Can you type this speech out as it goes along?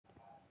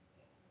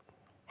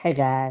Hey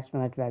guys,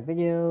 welcome to my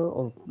video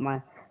of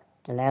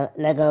the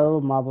Lego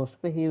Marvel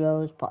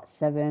Superheroes Part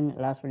 7.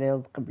 Last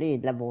video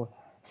complete level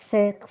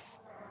 6.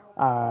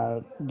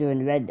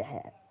 Doing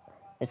Redhead.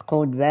 It's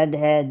called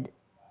Redhead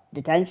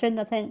Detention,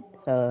 I think.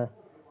 So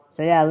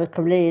yeah, we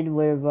completed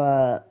with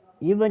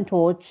Human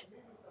Torch,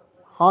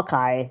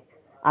 Hawkeye,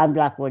 and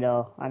Black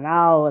Widow. And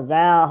now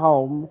they're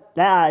home.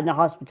 They're in the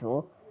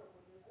hospital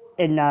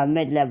in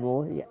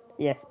mid-level.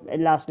 Yes,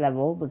 in last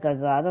level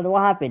because I don't know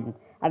what happened.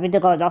 I think they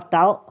got knocked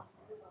out.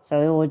 So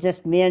it was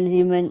just me and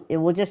Human. It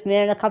was just me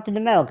and Captain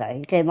America.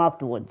 He came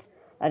afterwards,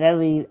 and then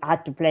we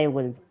had to play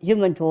with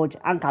Human Torch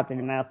and Captain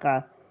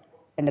America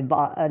in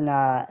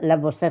the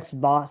level 6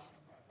 boss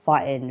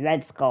fighting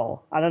Red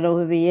Skull. I don't know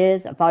who he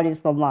is. Apparently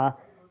he's from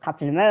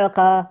Captain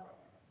America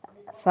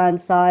fan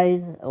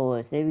size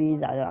or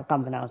series. I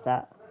can't pronounce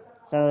that.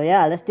 So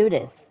yeah, let's do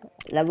this.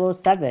 Level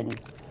 7.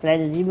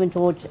 Play the Human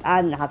Torch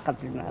and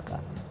Captain America.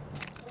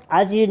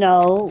 As you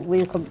know,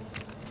 we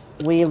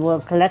were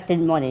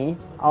collecting money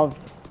of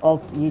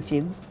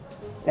YouTube.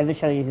 Let me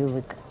show you who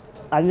we.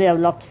 And we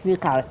unlocked 3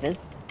 characters.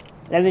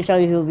 Let me show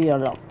you who we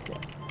unlocked.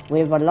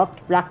 We've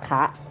unlocked Black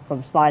Cat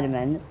from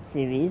Spider-Man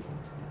series.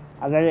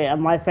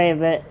 My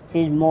favorite.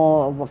 She's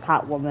more of a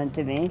Catwoman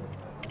to me.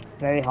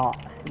 Very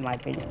hot, in my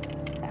opinion.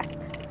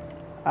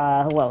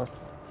 Who else?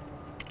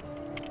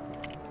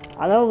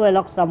 I know we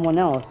unlocked someone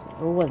else.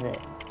 Who was it?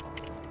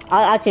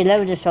 Actually, let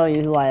me just show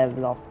you who I have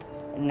unlocked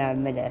in a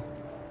minute.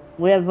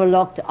 We have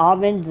unlocked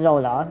Armin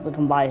Zola. We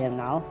can buy him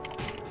now.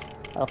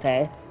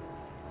 Okay.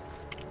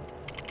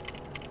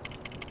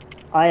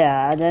 Oh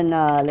yeah, and then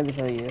let me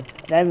show you.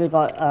 Then we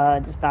got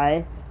this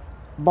guy,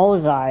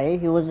 Bullseye.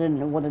 He was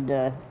in one of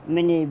the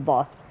mini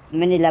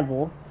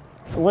level.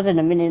 It wasn't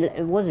a mini.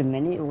 It wasn't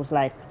mini. It was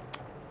like,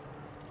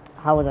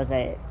 how would I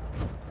say it?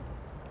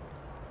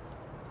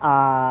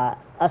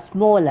 A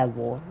small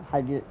level.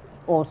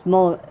 Or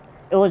small?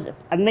 It was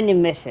a mini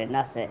mission.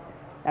 That's it.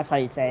 That's how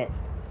you say it.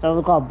 So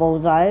we got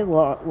Bullseye.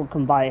 We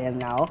can buy him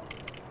now.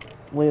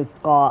 We've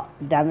got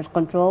damage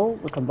control.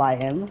 We can buy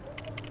him.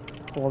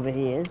 Whoever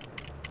he is.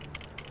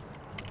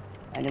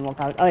 Any more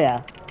characters? Oh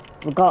yeah.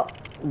 We got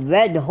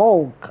Red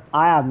Hulk.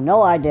 I have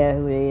no idea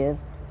who he is.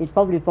 He's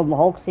probably from the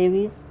Hulk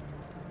series.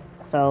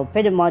 So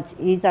pretty much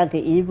he's like the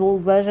evil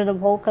version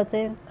of Hulk, I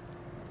think.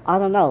 I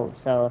don't know.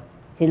 So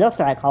he looks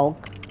like Hulk.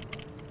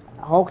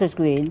 Hulk is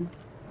green.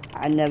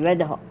 And the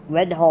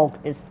Red Hulk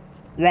is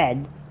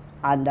red.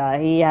 And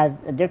he has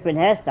a different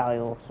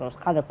hairstyle. So it's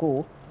kind of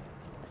cool.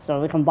 So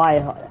we can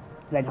buy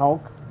Red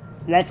Hulk.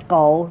 Let's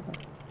go.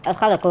 That's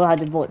kind of cool how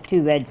they bought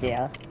 2 reds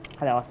here.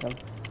 Kind of awesome.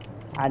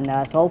 And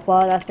so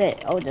far that's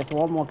it. Oh, there's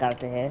one more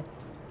character here.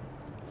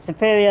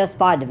 Superior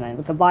Spider-Man.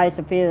 We can buy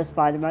Superior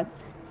Spider-Man.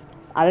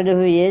 I don't know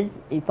who he is.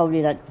 He's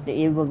probably like the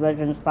evil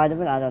version of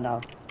Spider-Man. I don't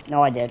know.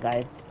 No idea,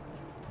 guys.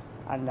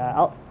 And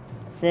oh,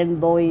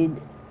 Symbioid.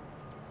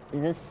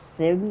 Is this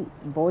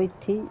Symbioid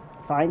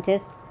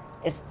scientist?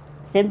 It's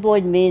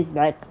Symbioid means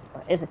like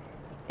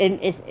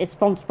it's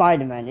from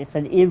Spider-Man. It's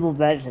an evil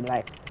version,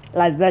 like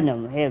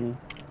Venom. Him.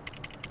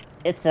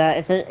 It's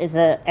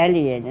a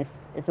alien.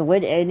 It's a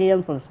weird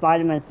alien from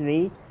Spider-Man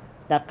 3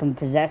 that can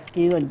possess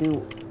you and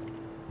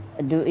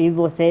do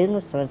evil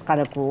things. So it's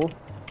kind of cool.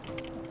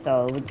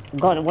 So we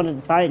got one of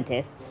the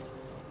scientists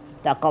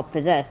that got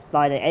possessed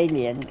by the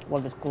alien.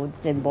 What it's called,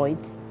 symbiote.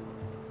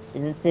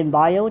 Is it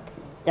symbiote?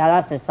 Yeah,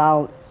 that's the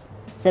sound.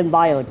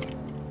 Symbiote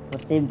or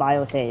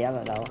symbiote. I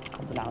don't know. I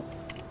can't pronounce.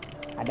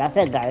 And that's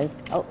it, guys.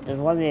 Oh, there's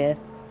one here.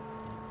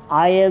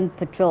 Iron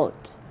Patrol.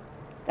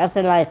 That's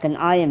like an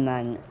Iron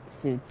Man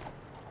suit.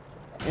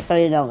 Just so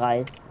you know,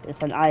 guys,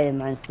 it's an Iron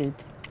Man suit.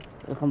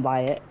 You can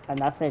buy it, and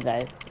that's it,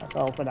 guys. That's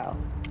all for now.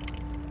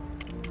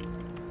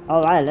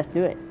 Alright, let's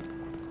do it.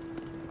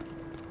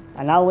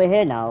 And now we're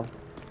here now.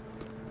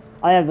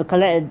 I have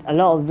collected a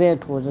lot of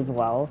vehicles as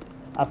well.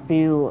 A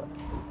few,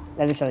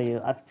 let me show you,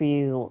 a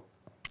few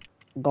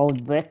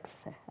gold bricks.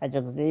 As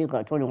you can see, you've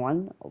got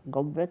 21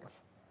 gold bricks.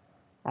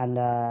 And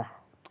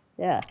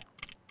yeah.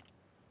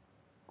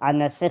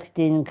 And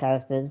 16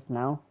 characters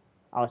now.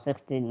 Or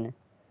 16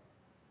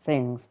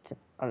 things to,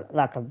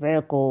 like a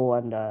vehicle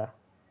and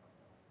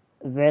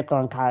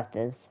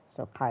characters.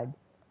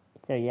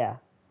 So yeah,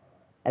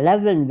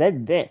 11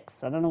 red bricks.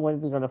 I don't know what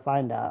we're gonna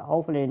find out.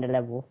 Hopefully in the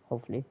level.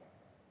 Hopefully.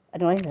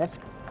 Anyway, let's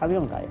carry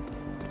on, guys.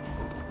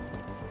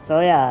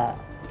 So yeah,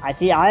 I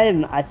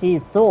see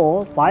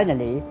Thor.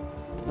 Finally,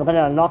 we're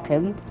gonna unlock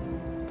him.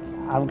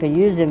 I'm gonna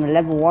use him in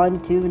level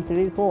 1, 2, and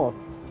 3, 4.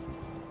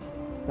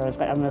 So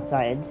I'm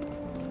excited.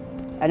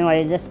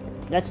 Anyway,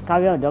 let's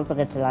carry on. Don't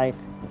forget to like,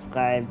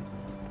 subscribe,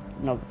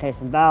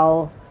 notification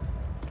bell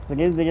for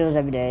new videos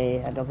every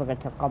day, and don't forget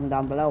to comment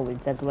down below what you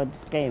think about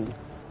this game.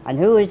 And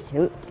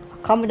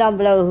comment down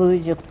below who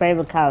is your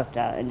favorite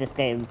character in this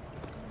game.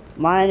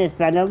 Mine is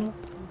Venom,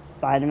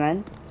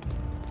 Spider-Man,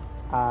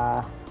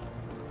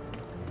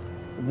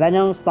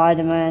 Venom,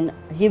 Spider-Man,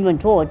 Human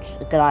Torch,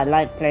 because I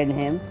like playing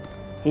him.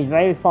 He's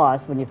very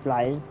fast when he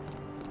flies,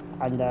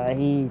 and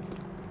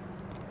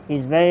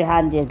he's very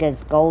handy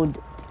against gold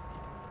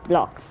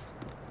blocks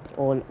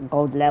or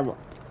gold level.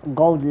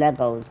 gold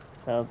Legos,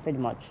 so pretty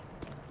much.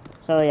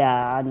 So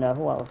yeah, and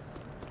who else?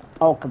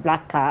 Oh,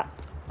 Black Cat.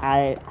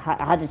 I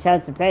had the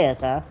chance to play as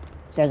her.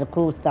 She has a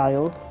cool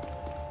style.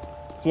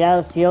 She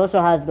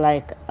also has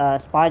like a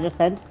spider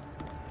sense.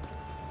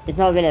 It's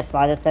not really a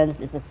spider sense,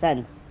 it's a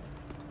sense.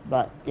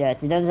 But yeah,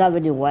 she doesn't have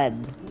any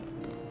web,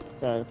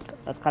 so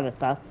that kind of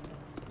sucks.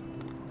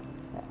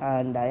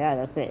 And yeah,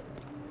 that's it.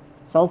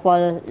 So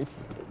far, it's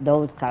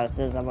those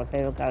characters are my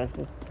favorite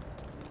characters.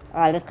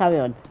 Alright, let's carry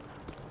on.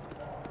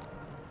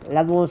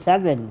 Level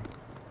 7.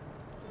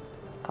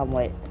 Can't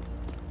wait.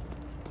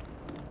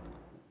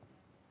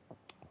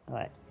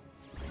 Alright.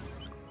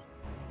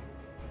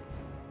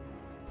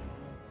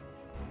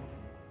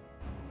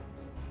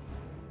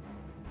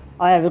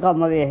 Oh yeah, we got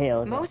Maria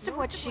here. Most of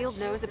what S.H.I.E.L.D.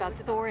 knows about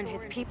Thor and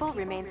his people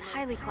remains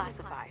highly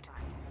classified.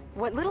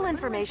 What little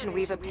information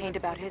we've obtained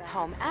about his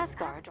home,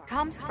 Asgard,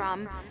 comes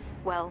from,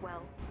 well,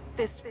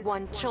 this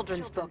one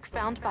children's book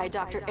found by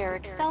Dr.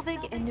 Eric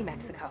Selvig in New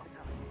Mexico.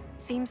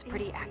 Seems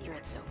pretty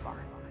accurate so far.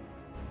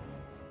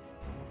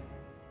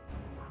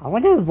 I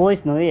wonder who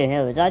voiced Maria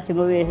Hill. Is that actually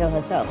Maria Hill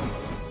herself?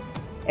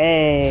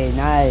 Hey,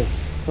 nice.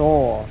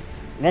 Thor.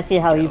 Let's see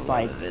how he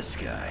fights. This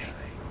guy.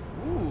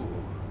 Ooh,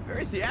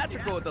 very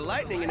theatrical with the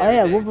lightning and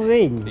everything. Oh yeah,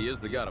 Wolverine. He is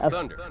the god of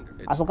thunder.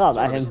 I forgot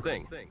about him.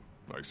 Thing.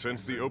 I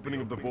sense the opening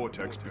of the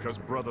vortex because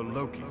Brother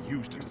Loki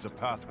used it as a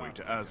pathway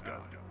to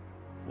Asgard.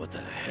 What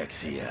the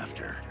heck's he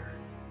after?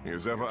 He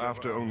is ever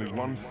after only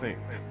one thing.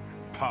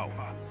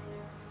 Power.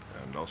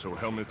 And also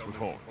helmets with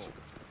horns.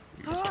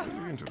 He's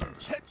really into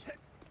those.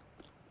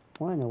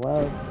 What in the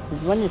world? His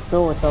one is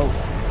so...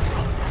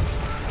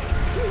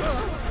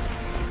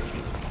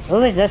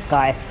 Who is this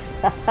guy?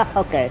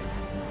 Okay.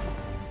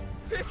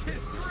 This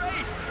is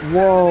great!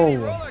 Whoa!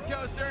 Roller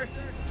coaster!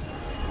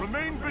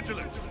 Remain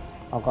vigilant!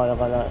 Oh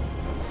god,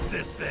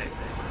 This thing.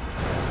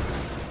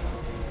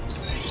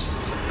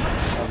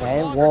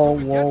 Okay, whoa.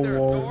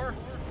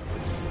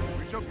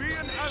 We shall be in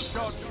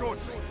Asgard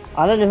shortly.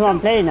 I don't know who I'm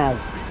playing as.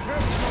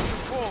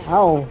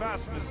 Oh.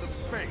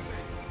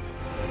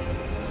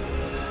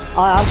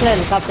 Oh, I'm playing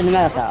as Captain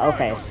America,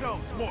 okay.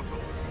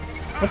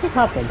 What's this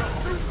happen?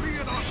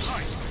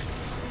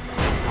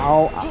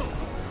 Oh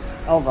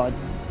god.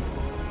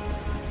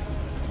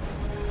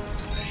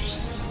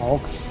 Oh,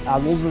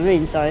 I'm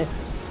Wolverine, sorry.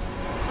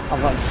 Oh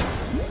god.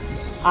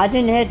 I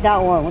didn't hit that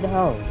one, what the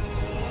hell?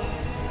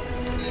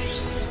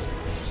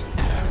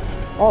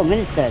 Oh,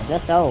 Minister,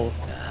 that's all.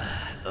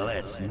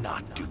 Let's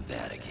not do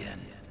that again.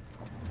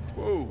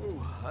 Whoa,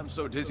 I'm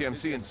so dizzy I'm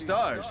seeing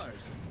stars,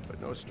 but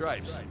no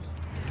stripes.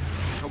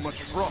 So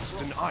much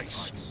frost and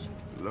ice.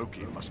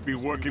 Loki must be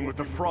working with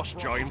the frost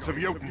giants of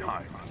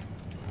Jotunheim.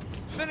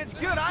 Then it's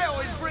good I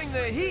always bring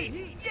the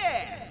heat.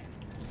 Yeah.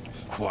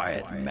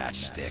 Quiet,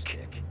 matchstick.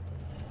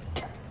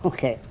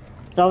 Okay,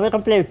 so we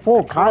can play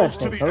 4 Controls characters,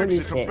 to the holy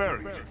exit are shit.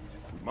 buried.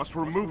 We must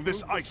remove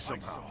this ice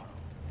somehow.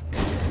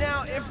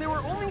 Now, if there were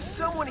only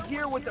someone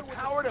here with the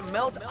power to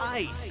melt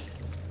ice.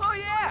 Oh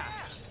yeah.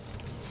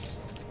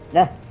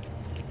 Yeah.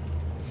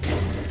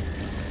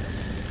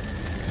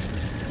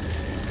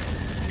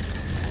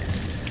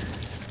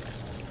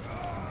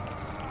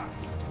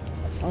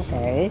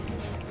 Okay.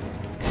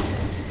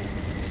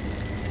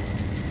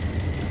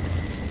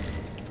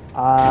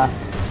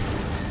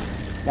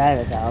 There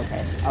we go,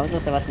 okay. I was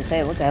just about to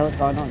say, what the hell is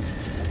going on?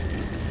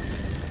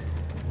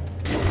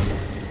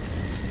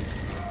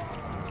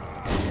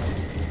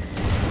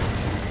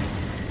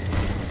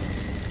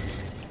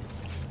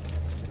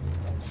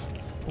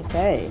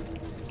 Okay.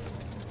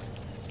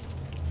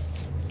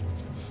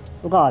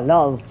 We got a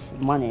lot of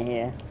money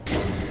here.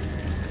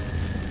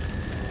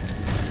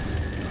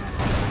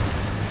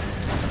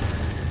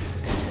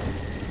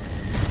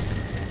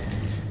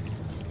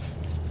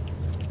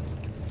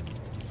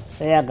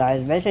 So yeah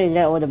guys, make sure you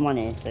get all the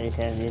money so you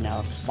can, you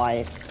know,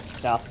 buy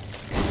stuff.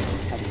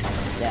 And,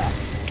 yeah.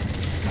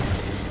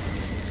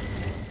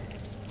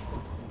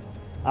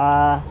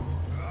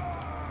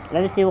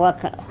 Let me see what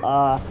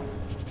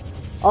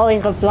oh,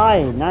 he can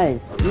fly, nice.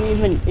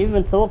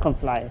 Even Thor can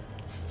fly.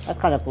 That's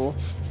kinda cool.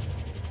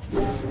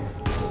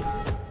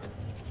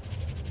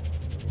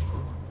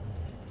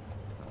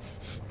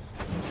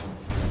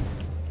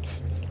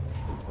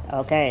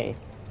 Okay,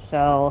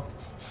 so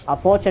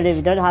unfortunately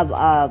we don't have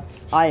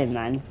Iron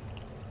Man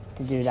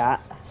to do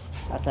that.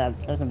 That's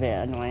a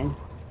bit annoying.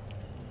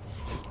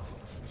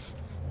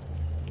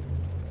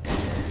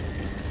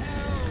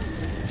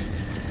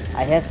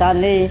 I hear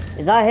Stan Lee.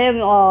 Is that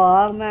him?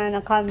 Oh man,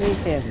 I can't reach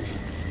him.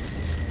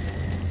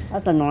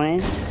 That's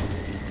annoying.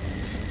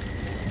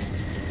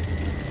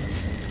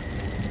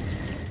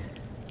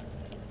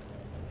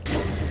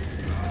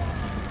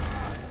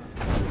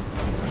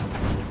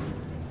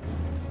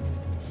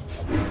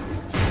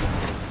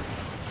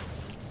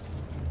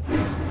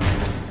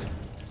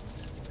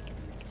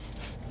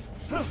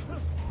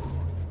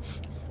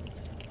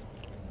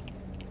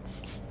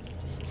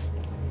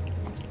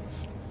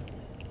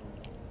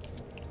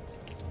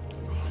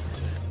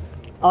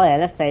 Oh yeah,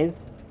 let's save.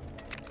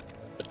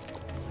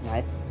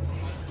 Nice.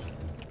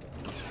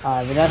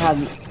 We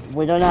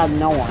don't have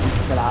no one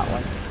for that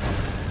one.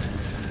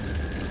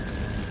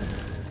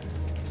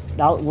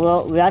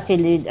 We actually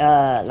need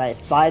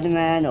like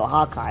Spider-Man or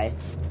Hawkeye,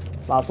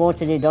 but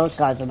unfortunately those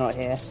guys are not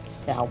here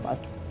to help us.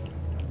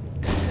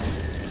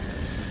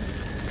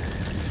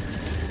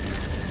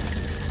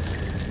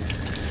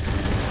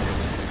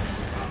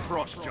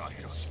 Frost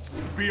giants.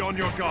 Be on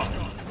your guard.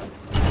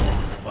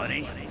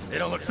 Funny, they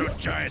don't look so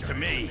giant to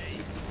me.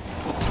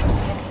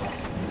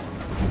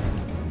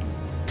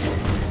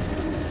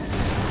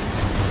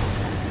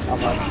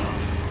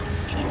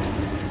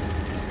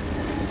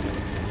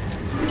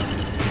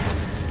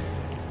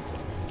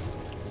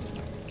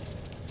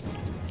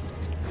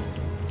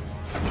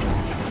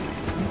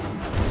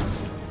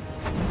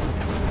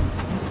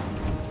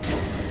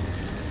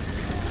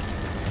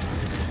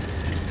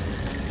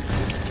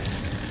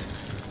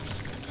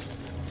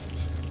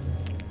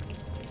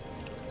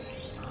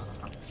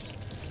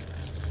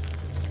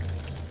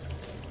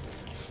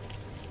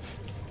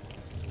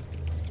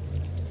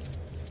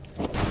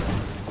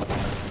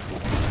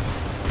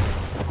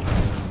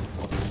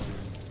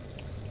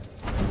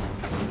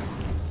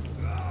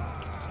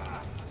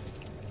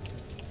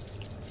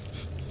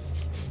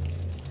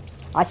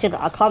 I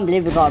can't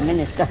believe we got a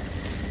miniskirt.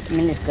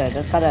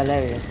 That's kind of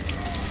hilarious.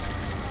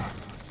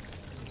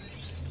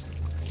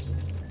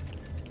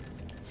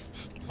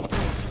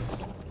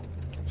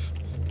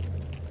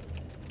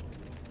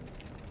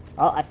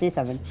 Oh, I see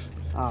something.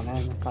 Oh man,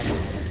 I can't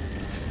reach.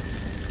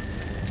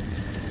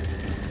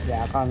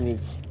 Yeah, I can't reach.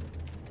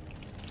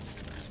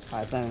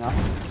 Alright, fair enough.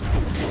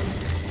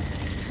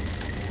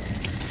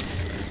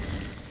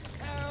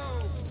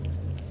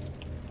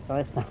 So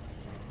it's not.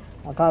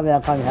 I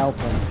can't help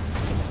him.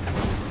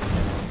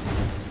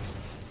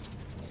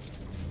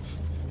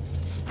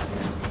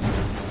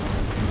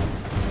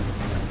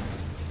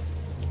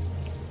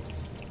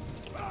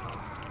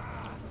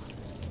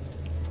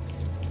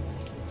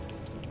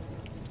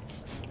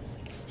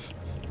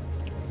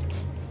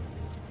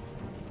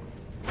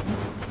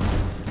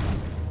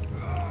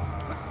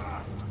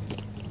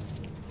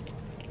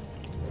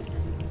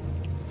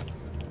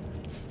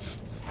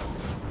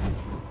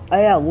 Oh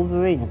yeah,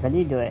 Wolverine, can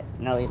you do it?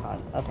 No, he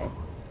can't. Okay.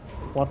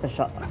 Wipe a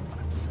shot.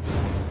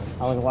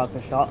 I was wipe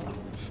a shot.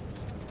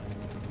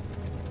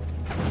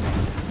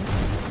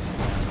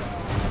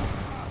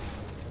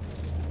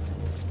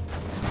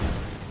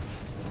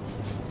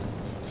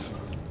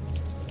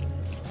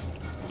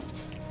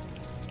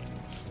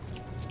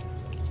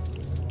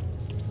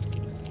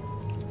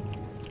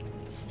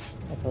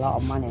 That's a lot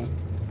of money.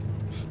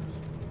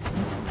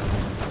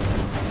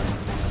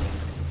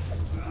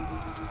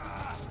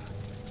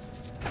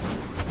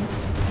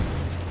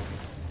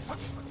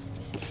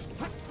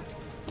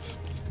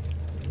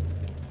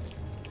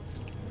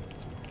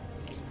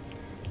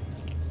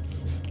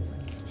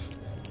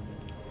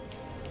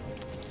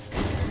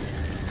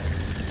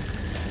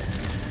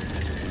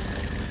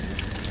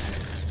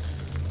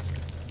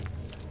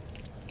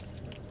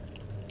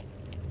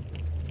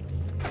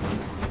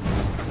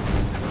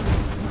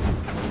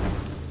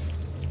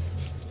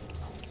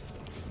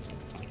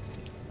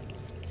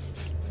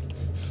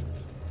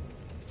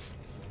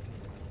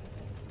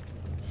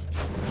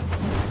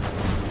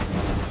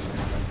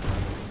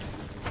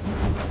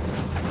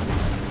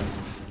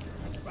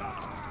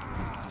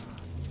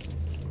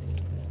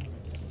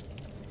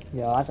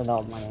 Yeah, that's a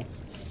lot of money.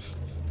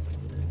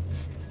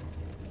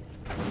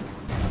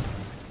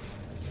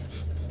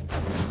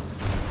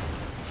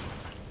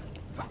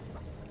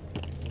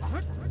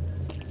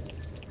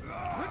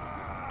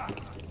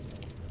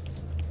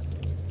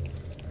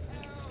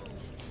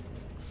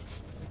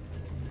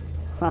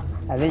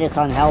 I really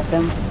can't help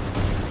him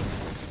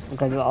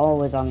because we're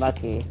always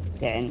unlucky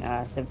getting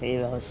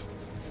superheroes.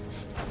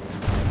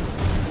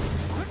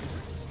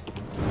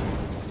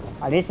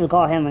 At least we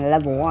got him in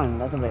level 1,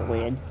 that's a bit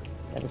weird.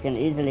 That we can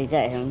easily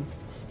get him.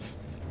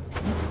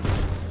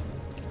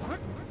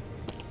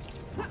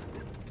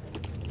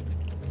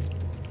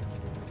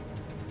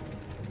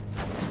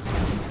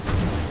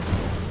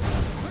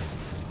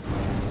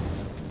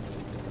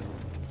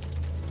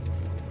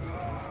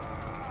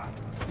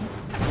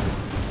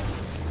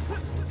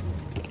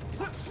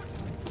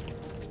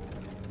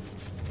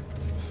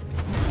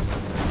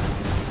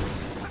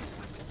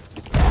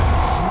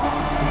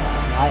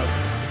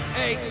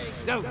 Hey,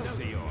 no,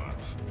 senor.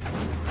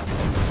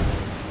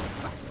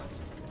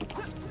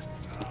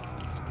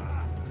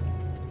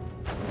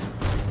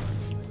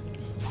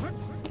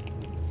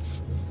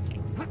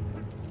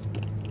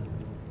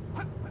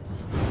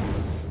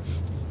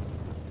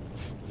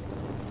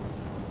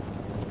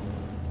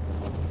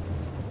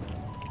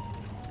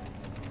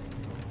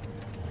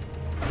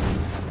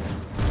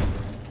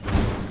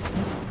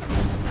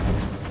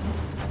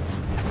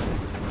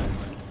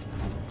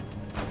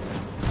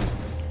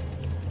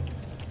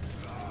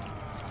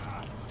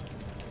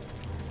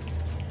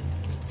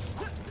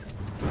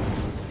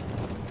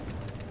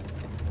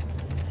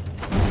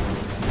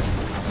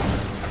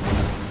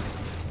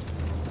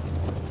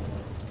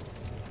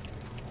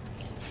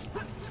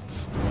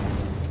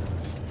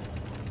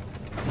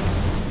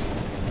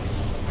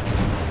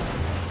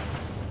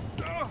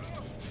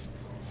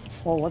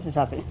 Oh, what is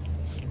happening?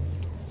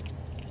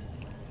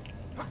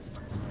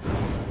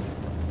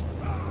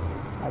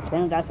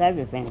 think that's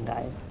everything,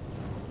 guys.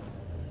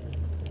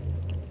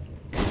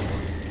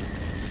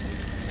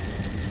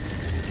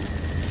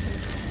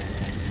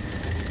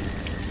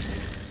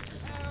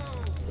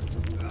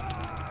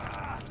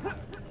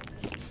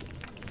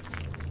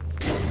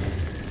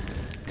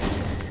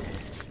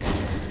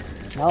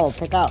 Oh,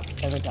 pick up.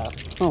 There we go.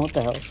 Oh, what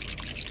the hell?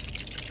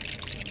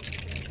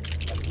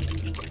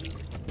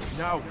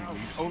 Now we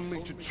need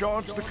only to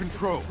charge the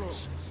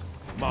controls.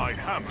 My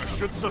hammer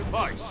should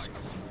suffice.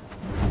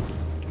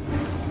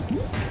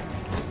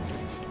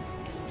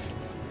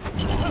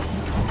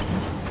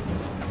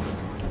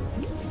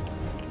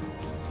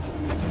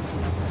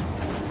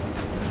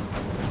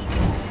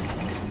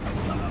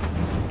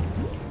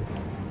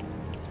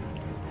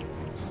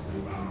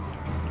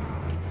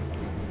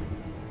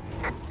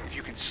 If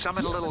you can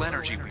summon a little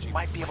energy, we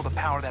might be able to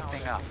power that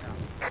thing up.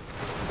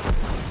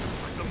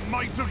 The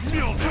might of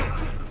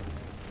Mjolnir!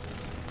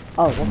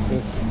 Oh,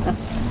 whoopsie.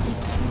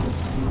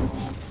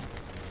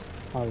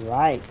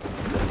 Alright.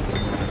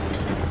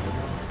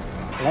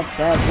 Let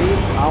there be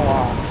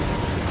power.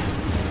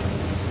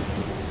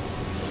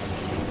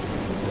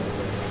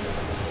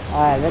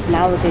 Alright,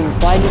 now we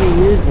can finally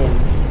use him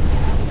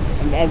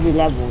in every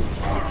level. We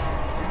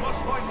must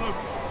find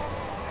Loki.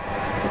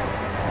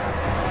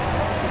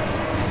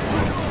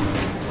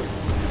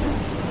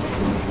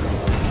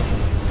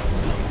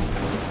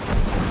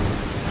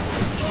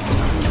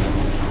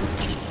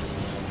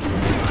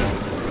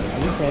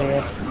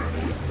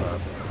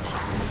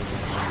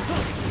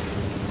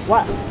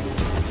 What?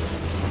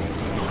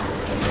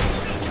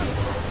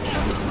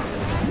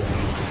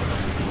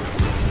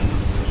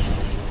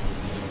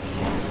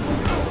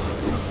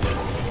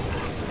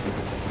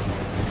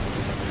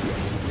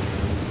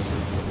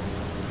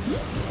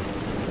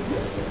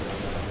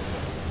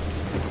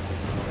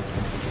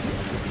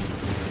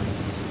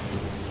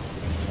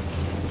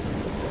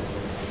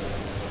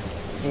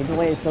 Either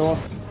way, so.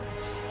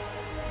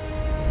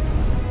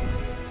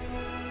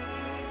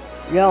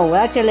 Yo, we're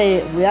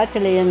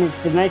actually in this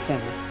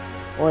dimension.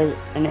 Or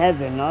in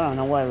heaven, I don't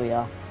know where we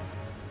are.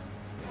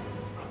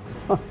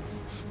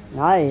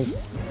 Nice.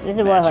 This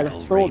is what her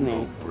told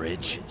me.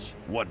 Bridge.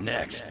 What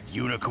next?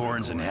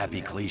 Unicorns and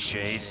happy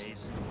cliches?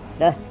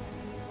 Yeah.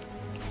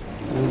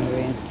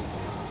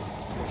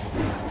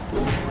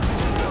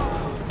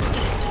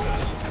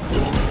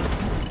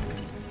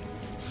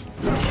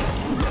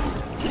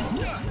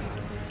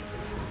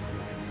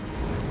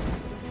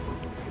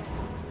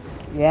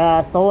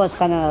 Yeah, Thor is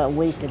kind of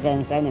weak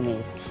against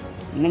enemies.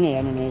 Many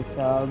enemies,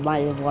 so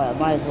might as well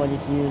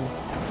just use,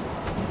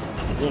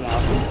 you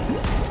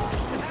know.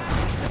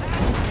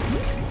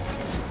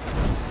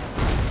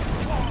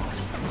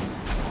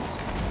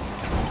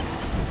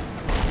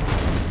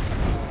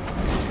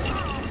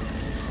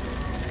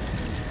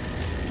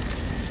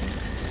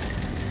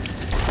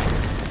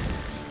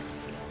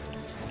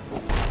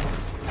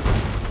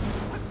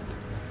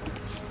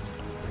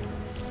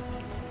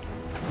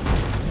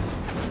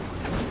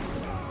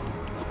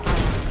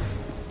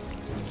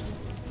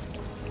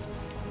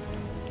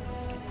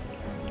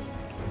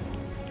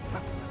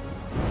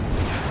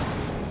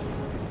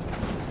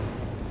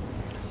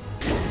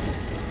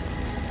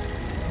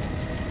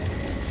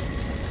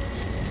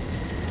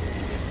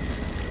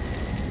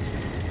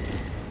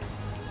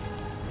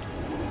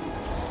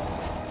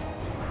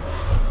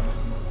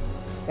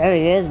 There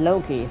he is,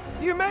 Loki.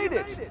 You made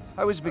it!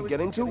 I was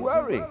beginning to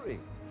worry.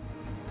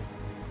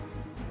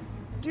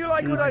 Do you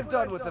like what I've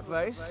done with the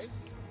place?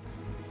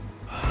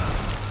 What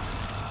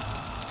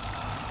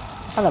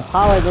kind of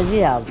power does he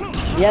have?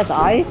 Yes,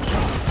 I?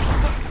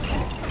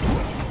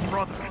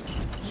 Brother,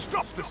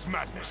 stop this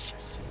madness!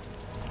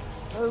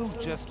 Oh,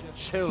 just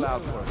chill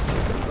out for a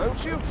second,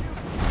 won't you?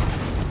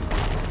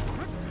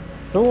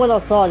 Who would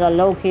have thought that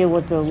Loki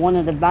was one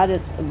of the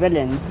baddest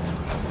villains?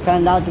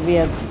 Turned out to be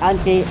an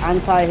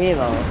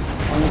anti-hero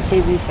on the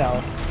TV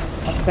show.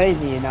 That's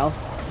crazy, you know.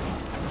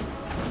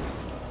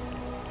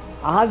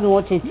 I haven't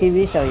watched his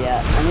TV show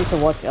yet. I need to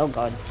watch. Oh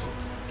god.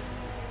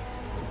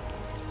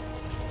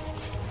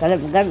 Get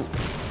him.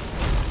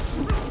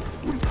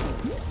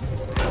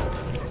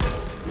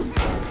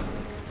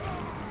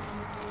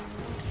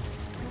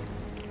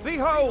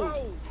 Behold,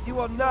 you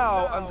are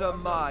now under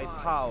my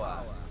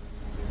power.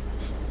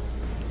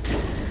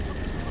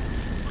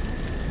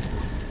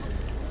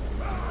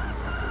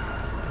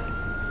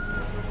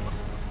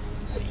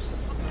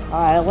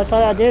 Alright, what should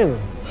I do?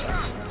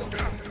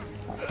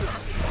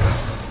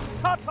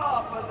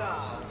 Ta-ta for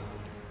now.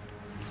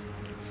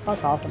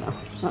 Fuck off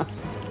now.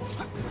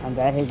 And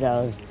there he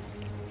goes.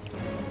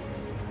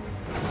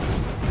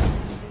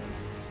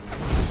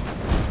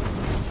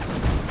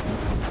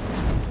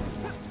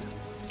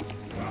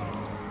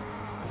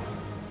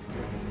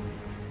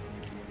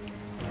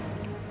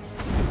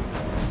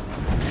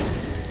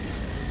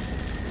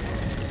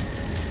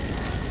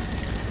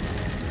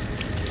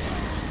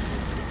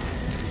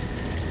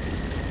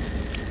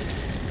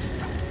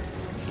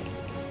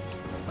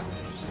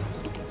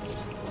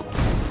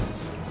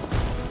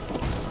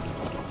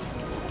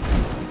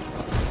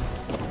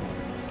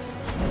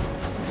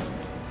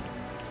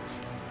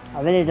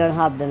 I really don't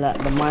have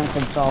the mind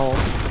control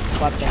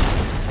weapon.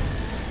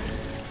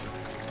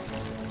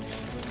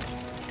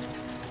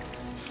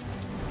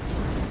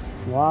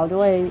 Wild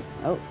away.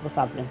 Oh, what's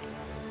happening?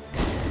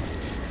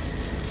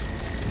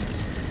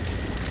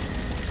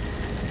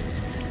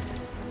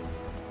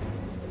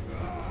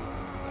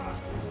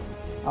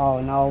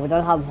 Oh no, we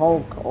don't have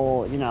Hulk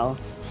or, you know,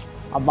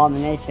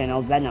 Abomination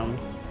or Venom.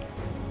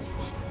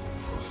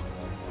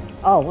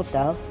 Oh, what the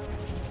hell?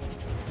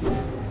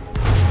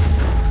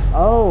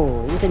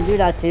 Oh, you can do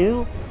that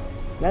too?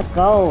 Let's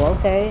go,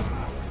 okay.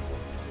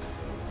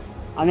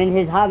 I mean,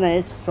 his hammer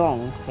is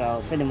strong,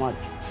 so pretty much.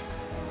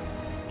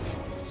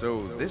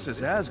 So this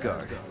is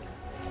Asgard.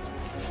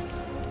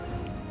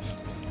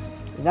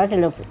 It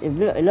actually looks,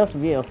 it looks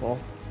beautiful.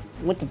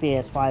 With the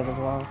PS5 as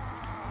well.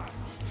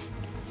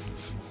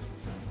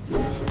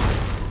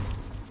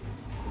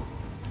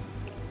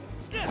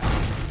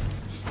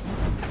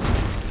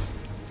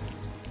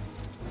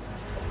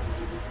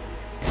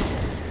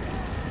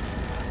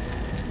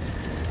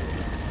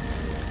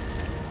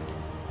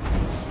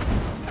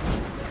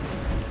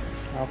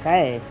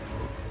 Okay.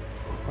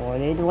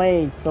 Lead the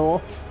way,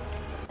 Thor.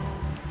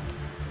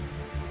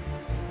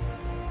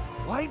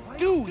 Why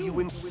do you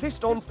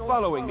insist on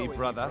following me,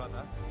 brother?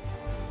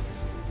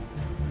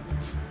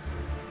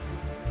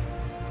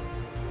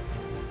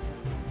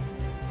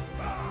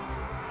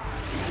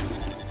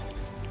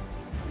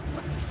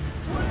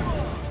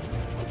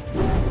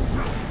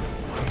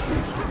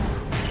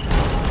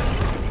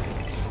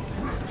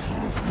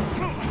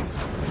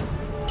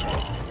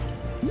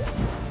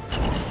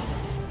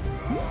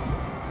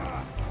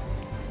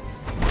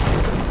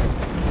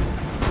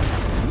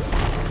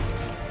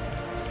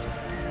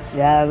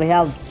 Yeah, we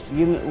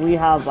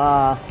have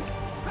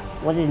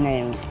what's his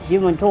name?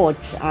 Human Torch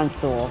and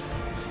Thor.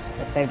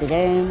 Let's save the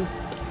game.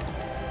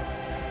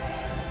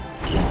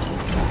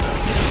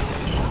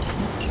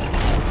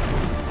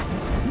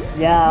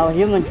 Yeah,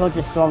 Human Torch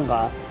is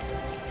stronger.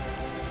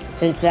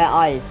 Since they're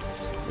ice,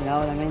 you know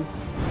what I mean?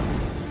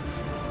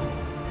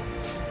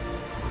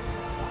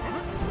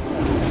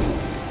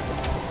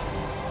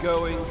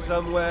 Going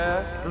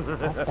somewhere?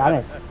 Oh, damn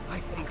it. I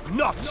think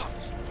not!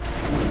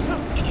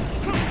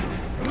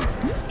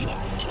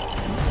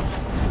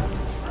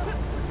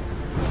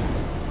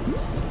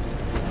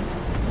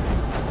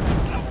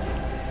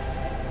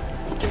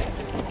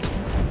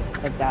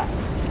 Like that.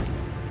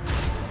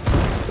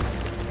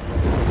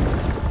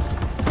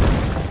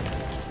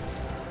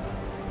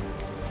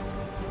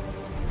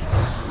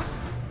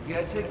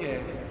 Yet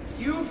again,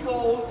 you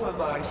fall for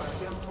my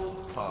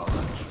simple punch.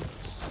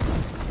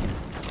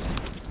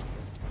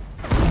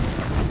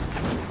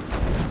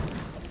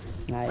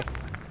 Nice.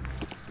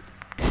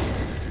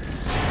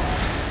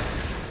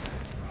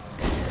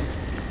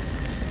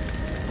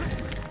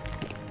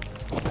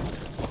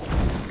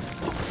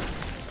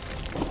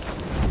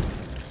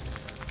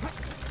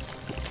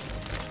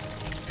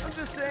 I'm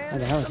just saying, What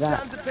the hell is that?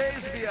 sometimes it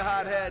pays to be a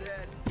hothead.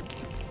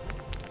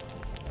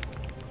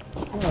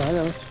 Oh,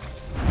 hello.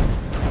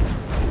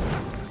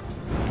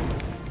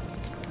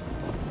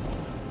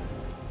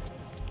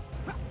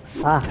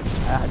 Ah,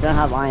 I don't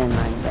have Iron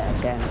Man there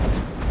again.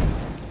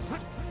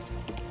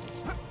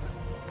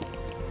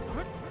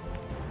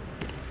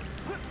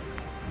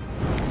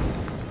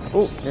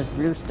 Oh, there's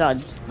blue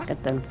studs.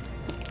 Get them.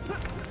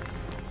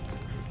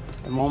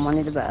 The more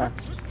money, the better.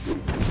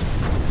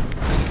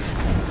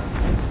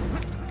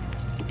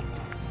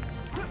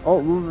 Oh,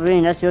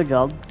 Wolverine, that's your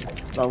job.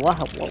 But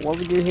what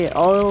we do here?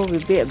 Oh, we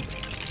beat him.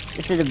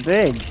 This is a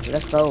bridge.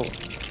 Let's go.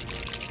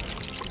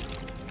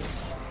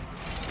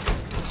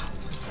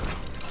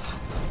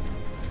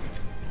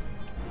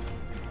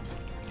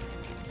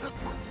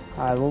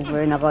 Alright,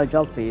 Wolverine, I got a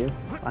job for you.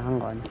 Oh,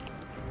 hang on.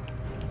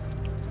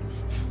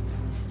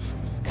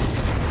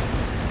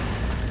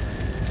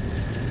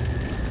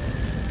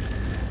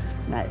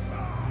 Nice.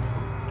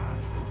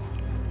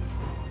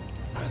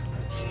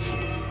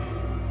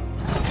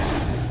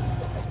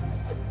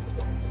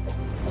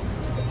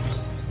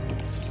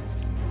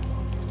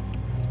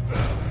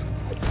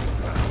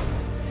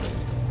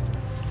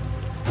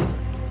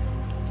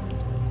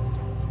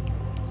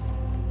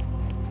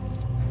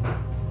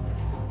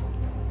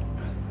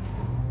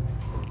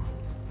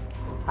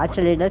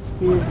 Actually, let's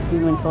use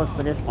Human Torch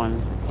for this one.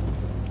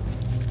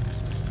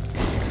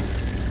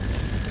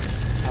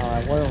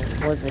 Alright, what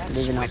was it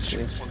leaving up to?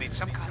 We'll need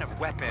some kind of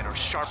weapon or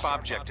sharp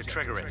object to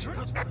trigger it.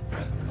 Alright,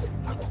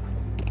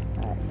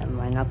 never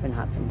mind, nothing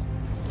happens.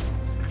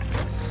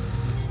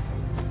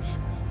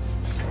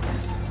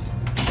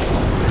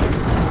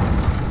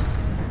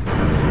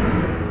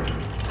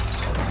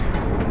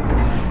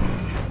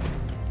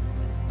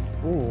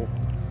 Ooh.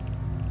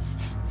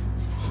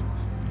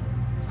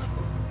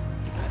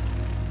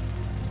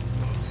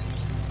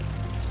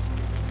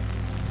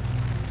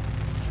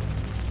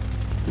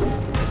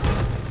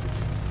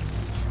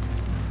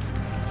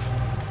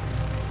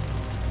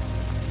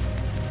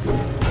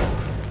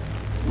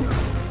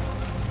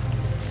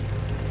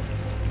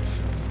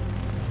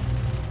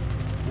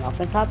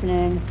 Nothing's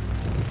happening.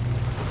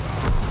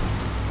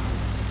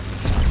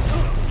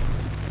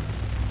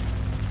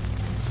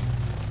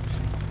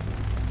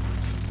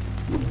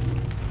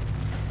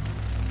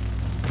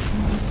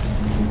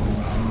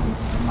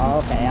 Oh,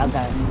 okay,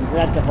 okay. We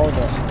have to hold it.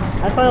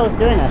 That's what I was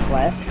doing, I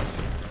swear.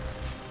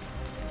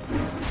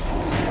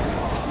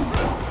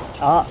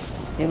 Oh,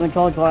 Demon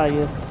Torch, where are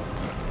you?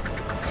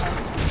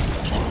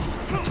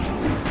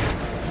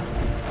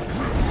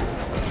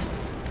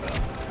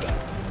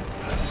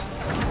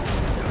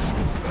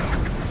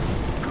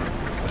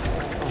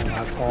 Oh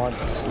my god.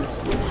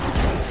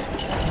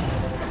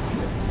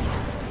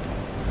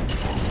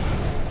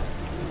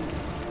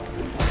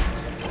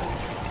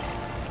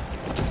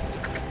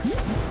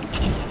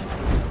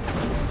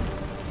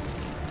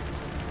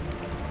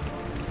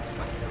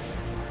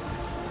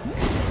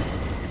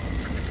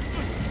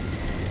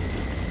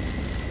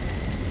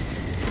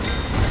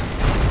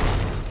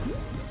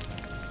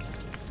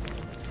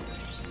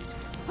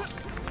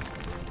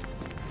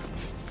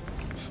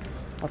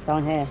 What's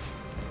down here?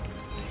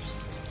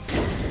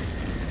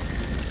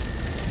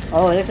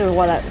 Oh, this is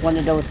one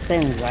of those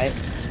things, right?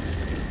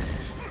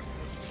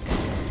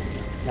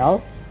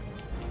 No?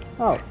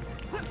 Oh.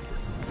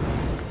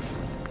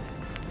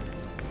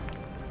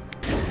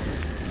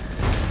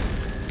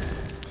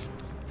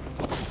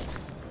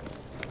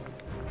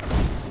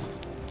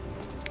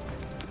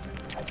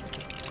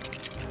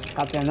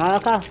 Captain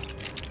America?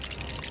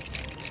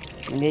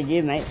 We need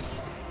you, mate.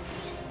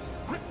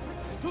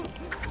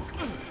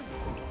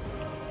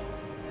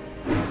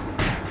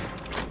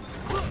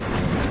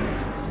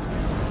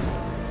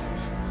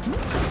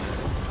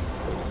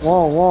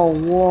 Whoa, whoa,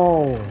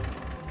 whoa.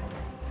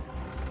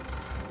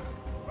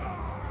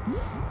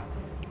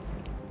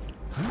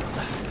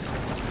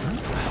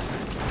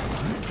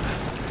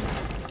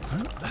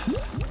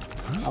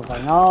 Okay,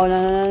 no,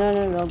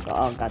 no.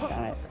 Oh, god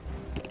damn it.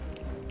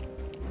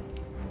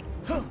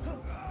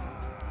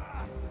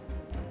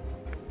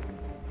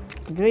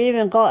 Did we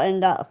even got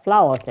in that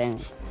flower thing?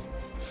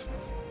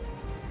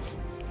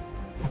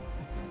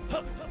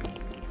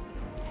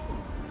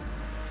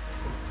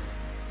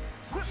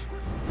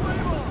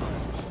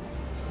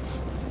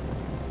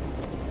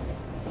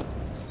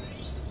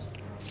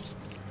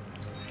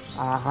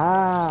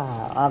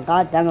 Aha! Oh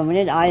god damn it, we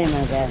need Iron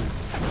Man again.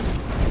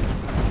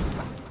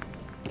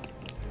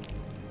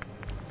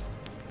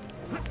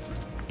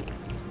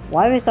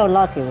 Why are we so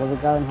lucky when we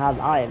go and have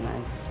Iron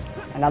Man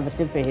and other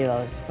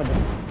superheroes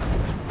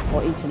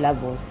for each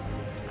level?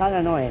 It's kinda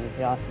annoying if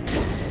you ask me.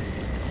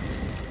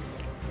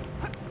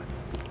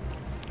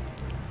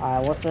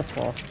 Alright, what's this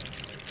for?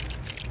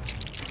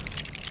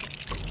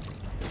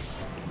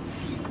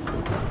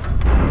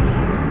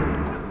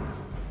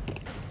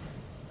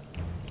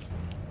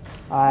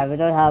 Alright, we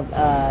don't have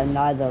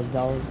neither of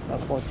those,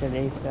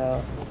 unfortunately,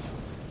 so...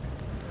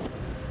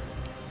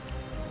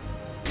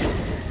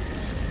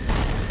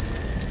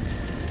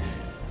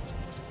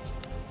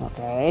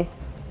 Okay.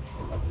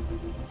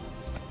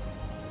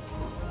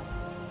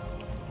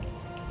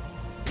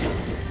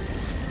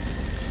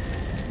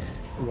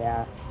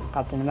 Yeah,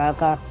 Captain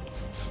America.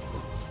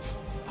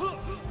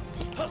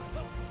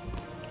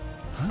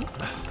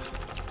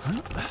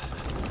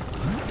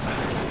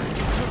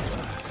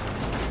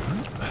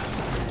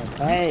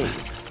 Okay.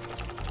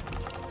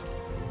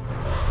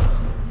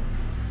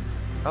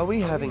 Are we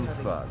having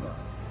fun?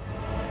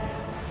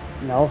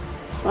 No.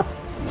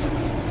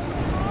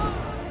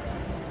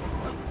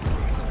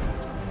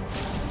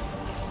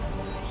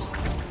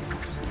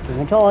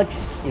 Demon Torch!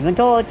 Demon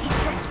Torch!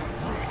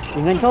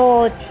 Demon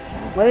Torch!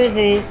 Where is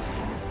he?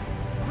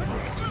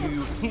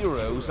 You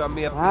heroes are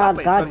mere Ah,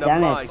 puppets God under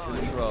damn my it.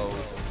 control.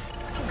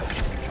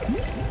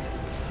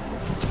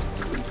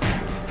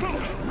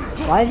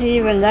 Why is he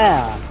even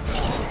there?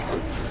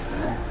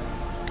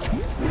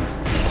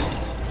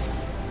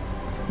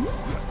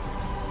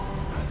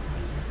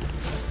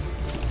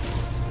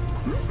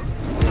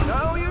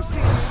 Now you see.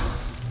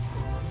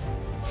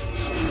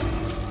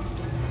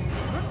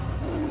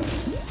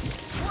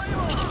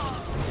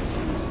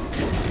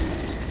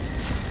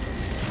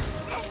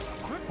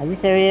 Are you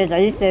serious? Are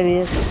you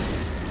serious?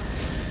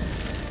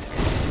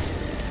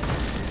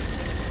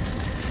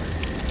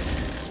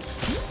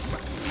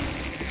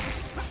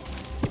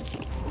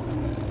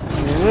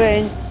 You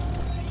win.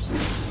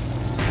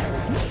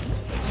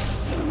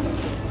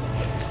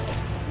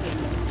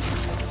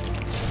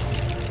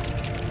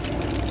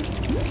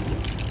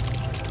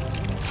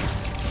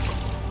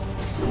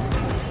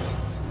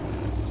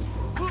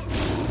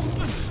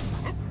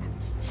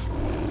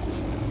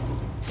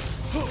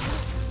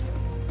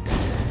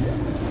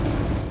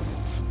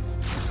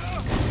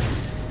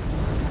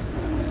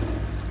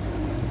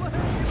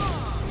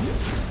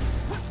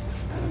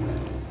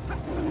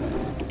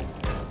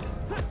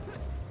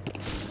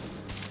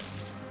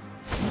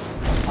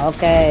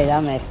 Okay,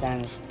 that makes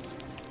sense.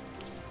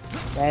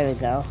 There we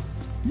go.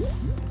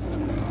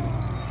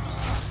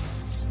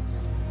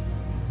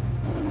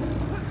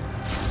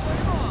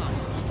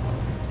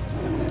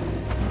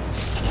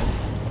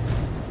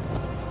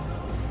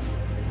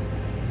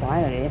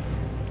 Finally.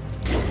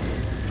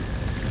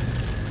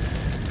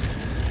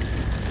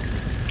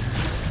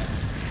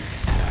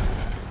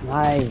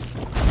 Nice.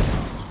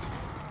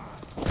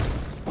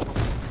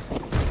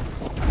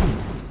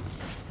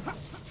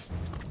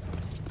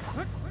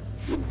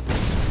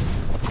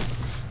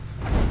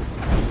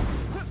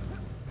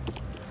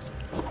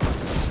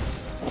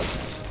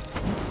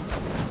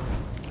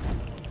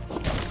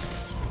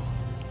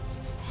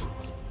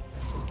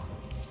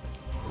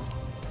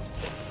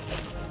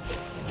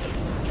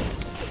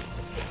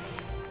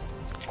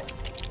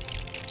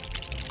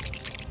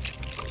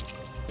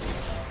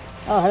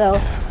 Oh,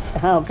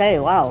 hello. Okay,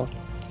 wow.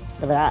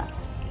 Look at that.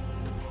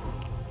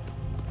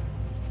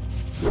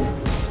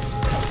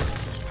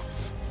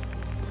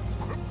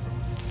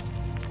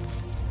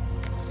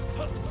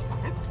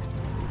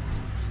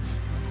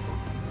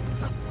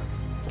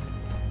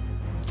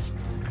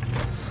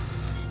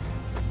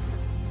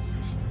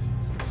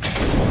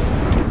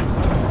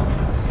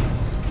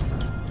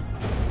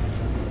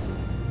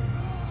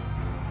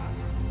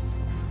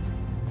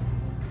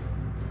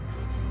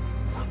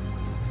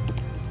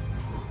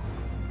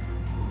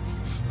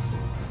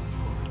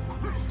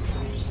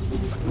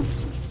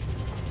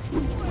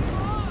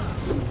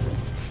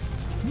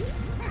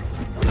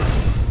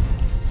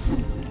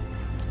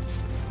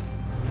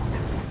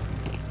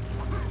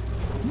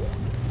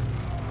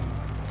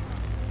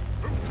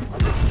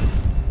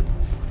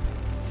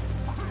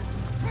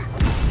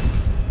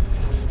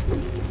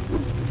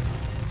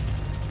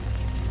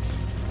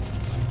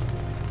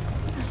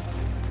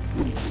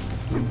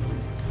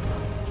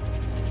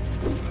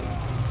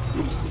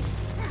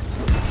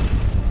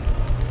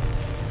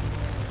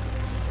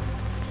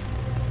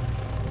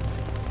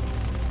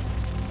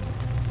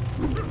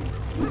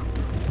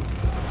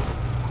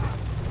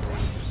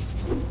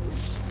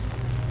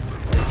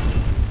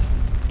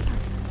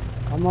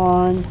 Come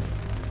on.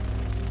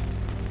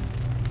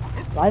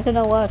 Why is it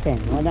not working?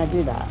 Why not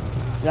do that?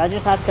 Do I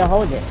just have to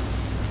hold it?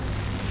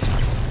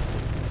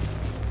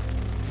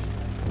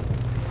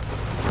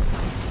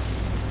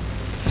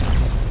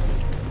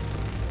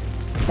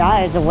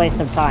 That is a waste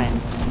of time.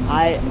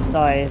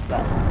 Sorry,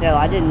 but still,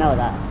 I didn't know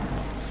that.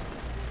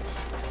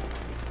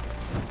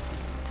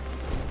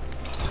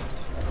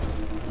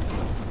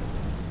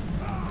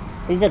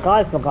 He's a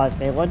guy, for God's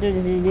sake. What does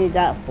he need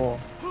that for?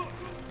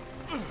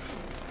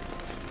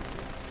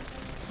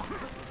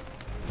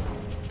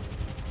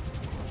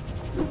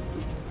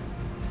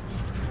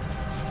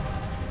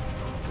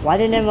 Why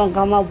didn't anyone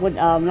come up with,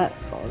 are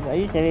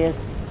you serious?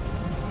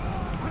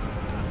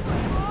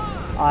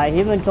 Alright,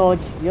 Human Torch,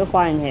 you're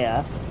fine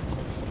here.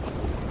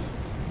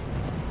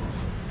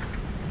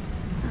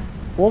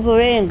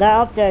 Wolverine, get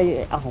up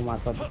there! Oh my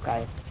god, this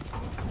guy.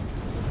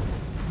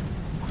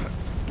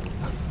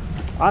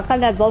 Why can't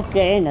they both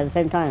get in at the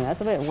same time?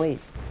 That's a bit weird.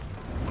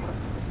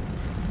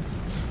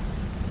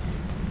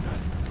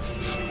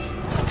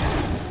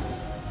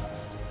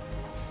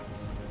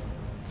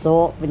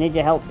 So, we need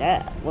your help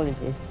there. What is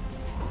it?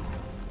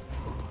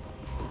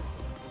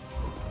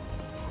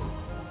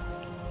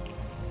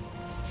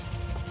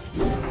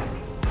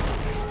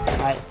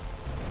 Nice.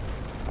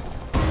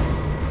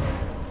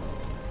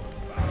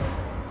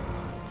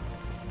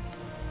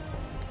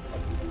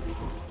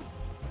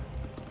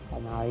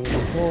 And now you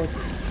can forward.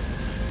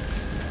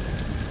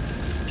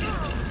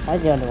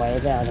 That's the only way to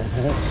get out of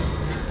here.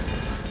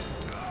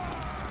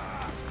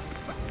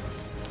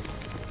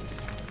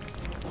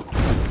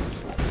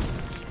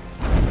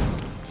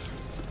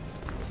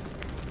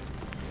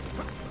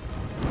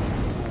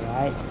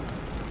 Alright.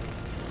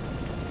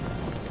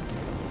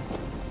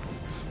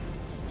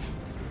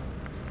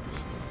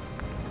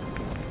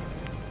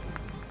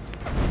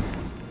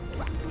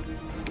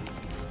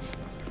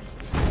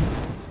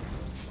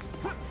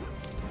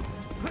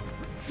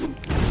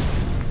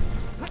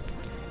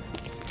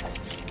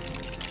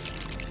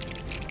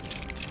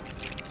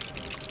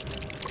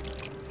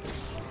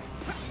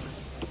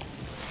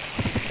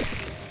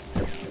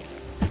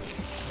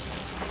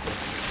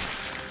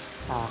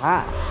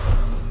 Aha.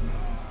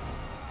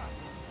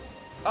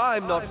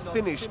 I'm not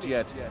finished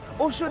yet.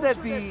 Or should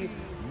that be,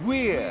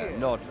 we're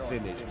not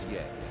finished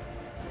yet?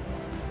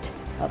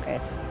 Okay.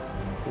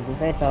 Did you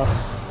say so?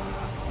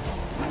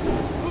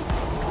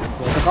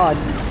 Here's the god.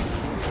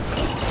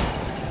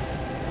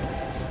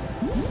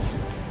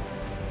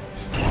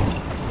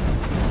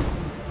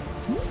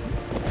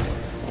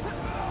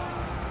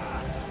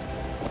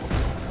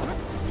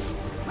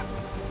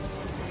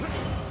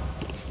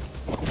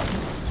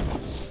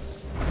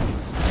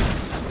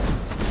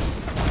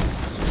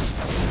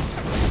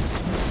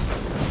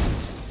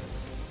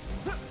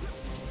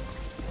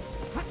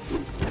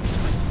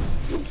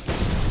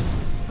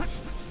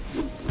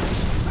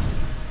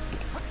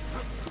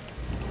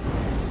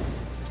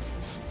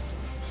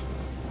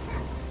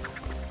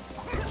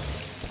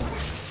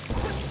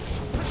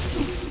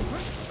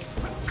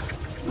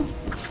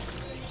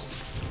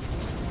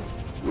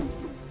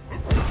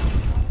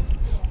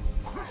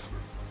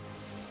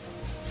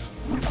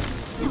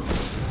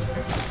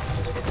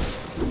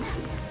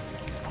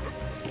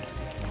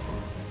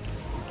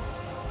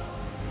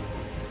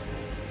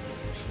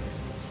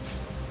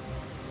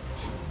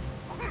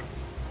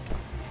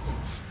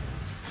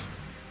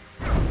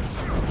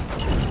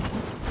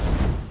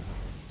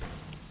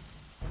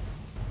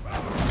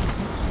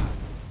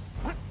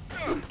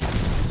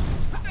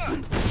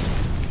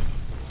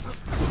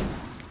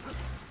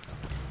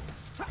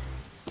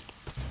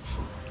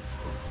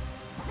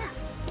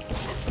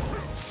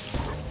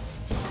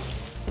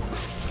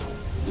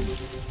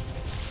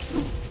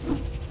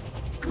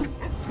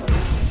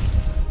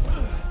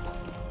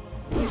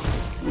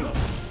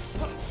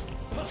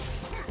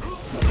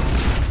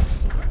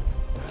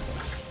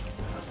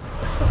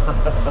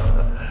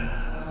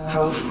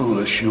 how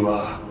foolish you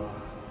are.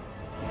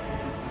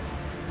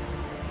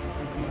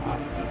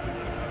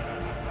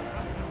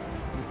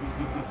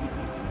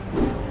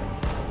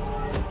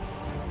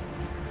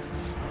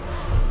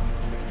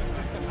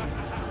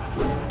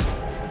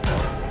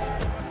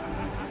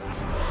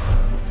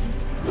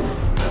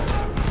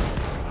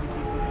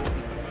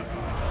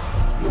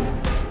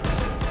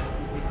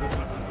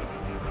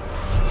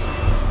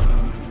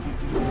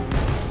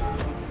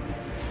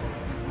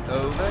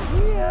 Over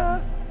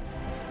here.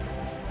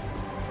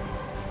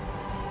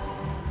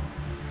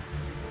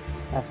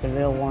 That's the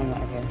real one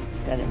right here.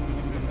 Get it.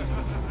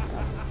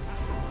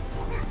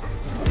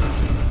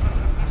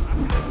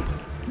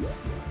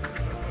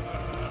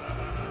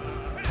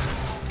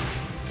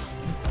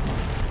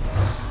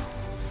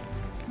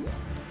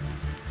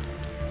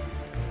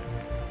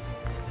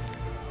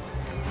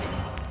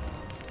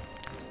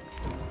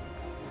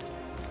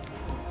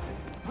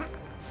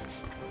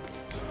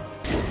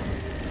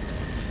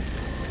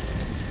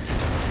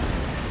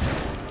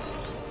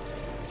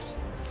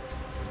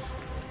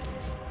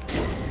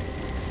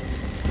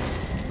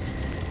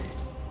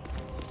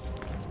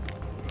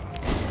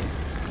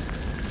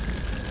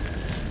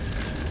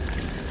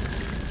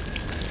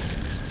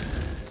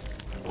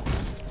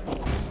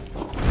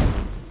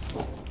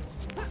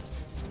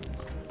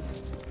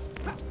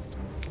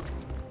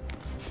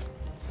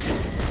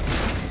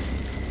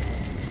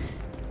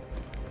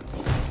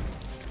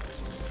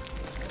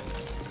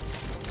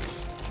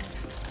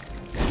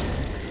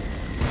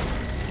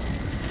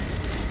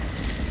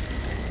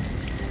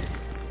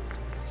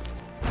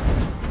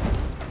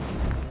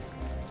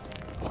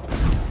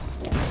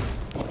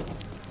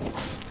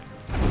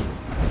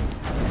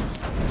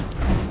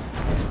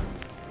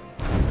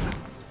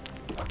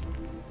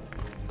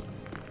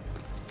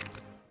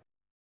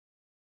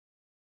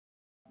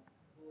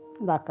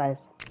 Back, guys.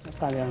 Let's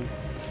carry on.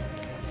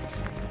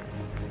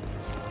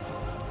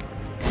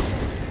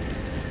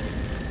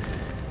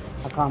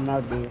 I can't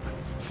melt these.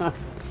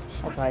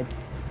 Okay.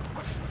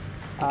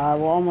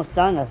 We're almost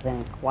done, I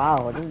think.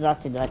 Wow, this is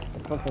actually like the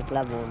quickest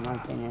level in my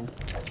opinion.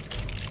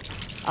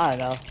 I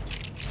don't know.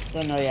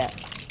 Don't know yet.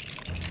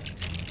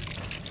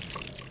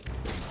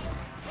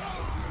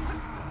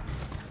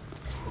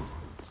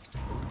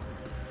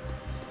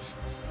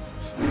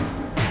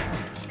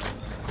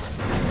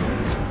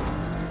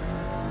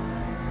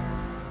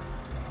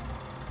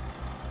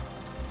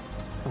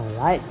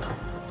 Alright.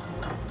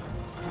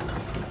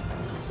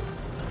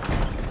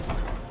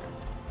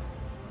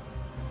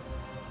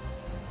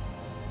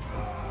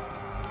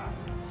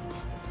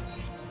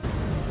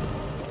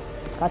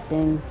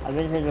 Cutscene.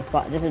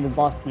 This is the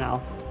boss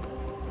now.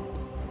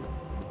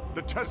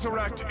 The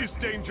Tesseract is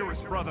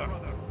dangerous, brother.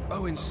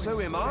 Oh, and so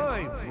am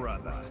I,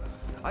 brother.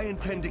 I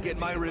intend to get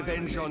my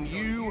revenge on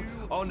you,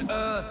 on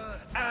Earth,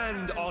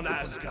 and on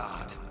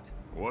Asgard.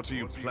 What are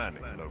you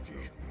planning,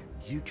 Loki?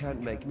 You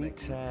can't make me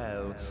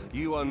tell.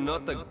 You are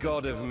not the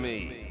god of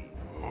me.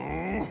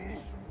 Oh,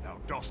 thou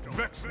dost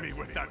vex me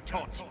with that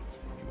taunt.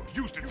 You have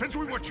used it since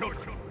we were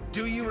children.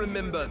 Do you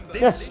remember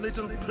this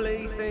little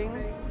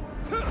plaything?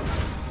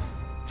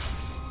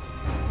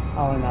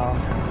 Oh no.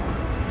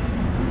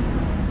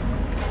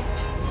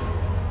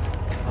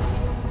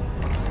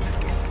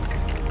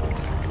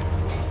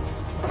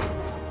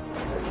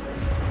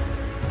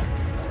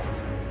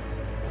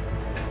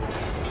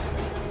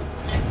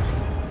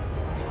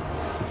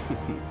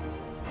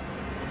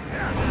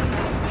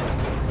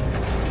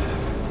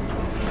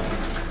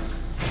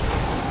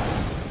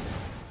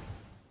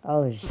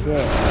 Oh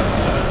shit.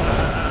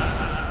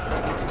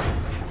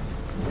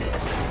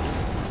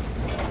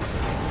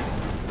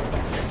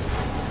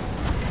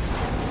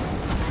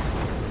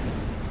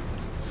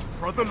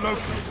 Brother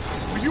Loki,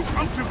 will you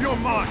out of your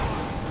mind?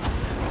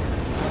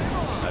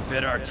 I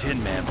bet our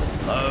Tin Man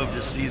would love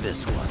to see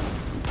this one.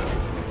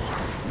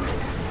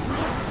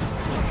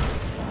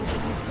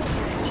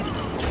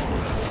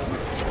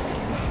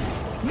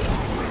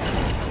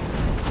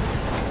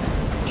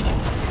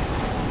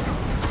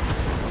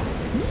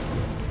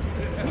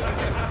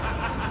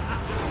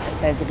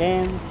 Save the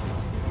game.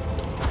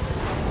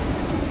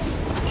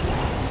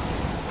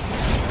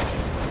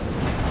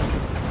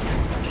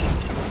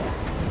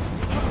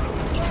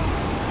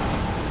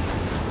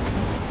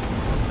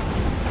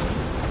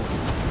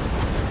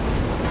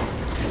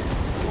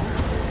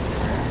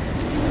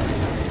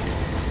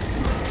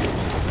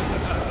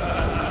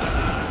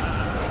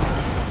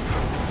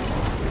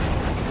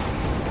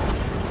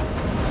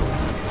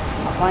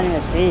 I can't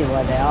even see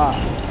where they are.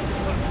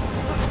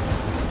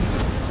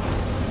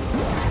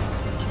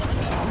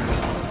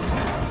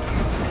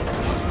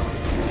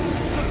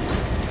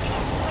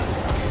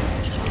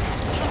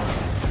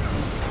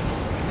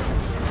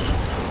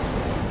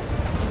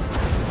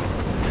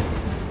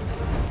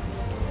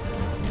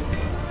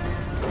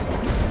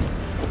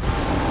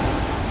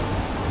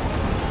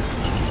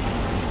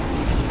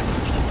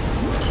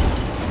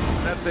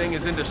 That thing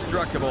is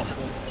indestructible.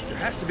 There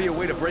has to be a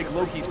way to break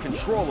Loki's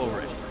control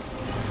over it.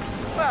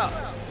 Well,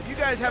 if you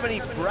guys have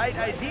any bright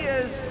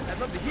ideas, I'd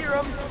love to hear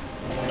them.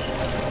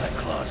 That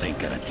claws ain't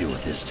gonna do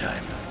it this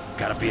time.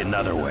 Gotta be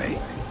another way.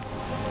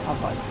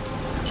 Okay.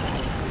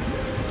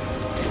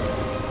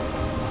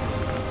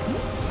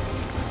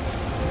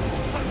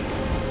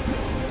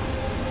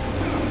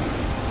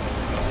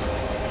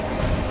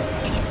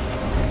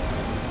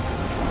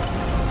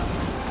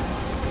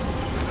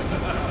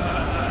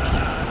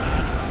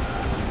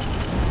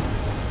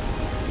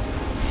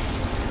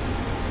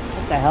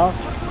 What the hell?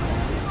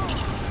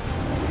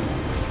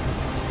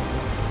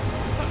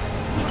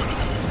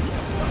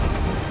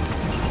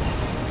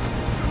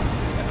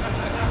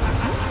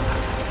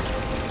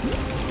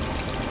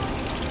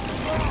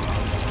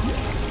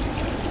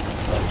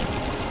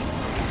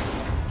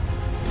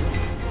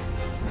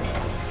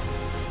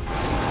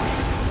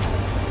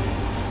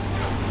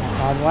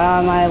 God, where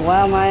am I?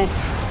 Where am I?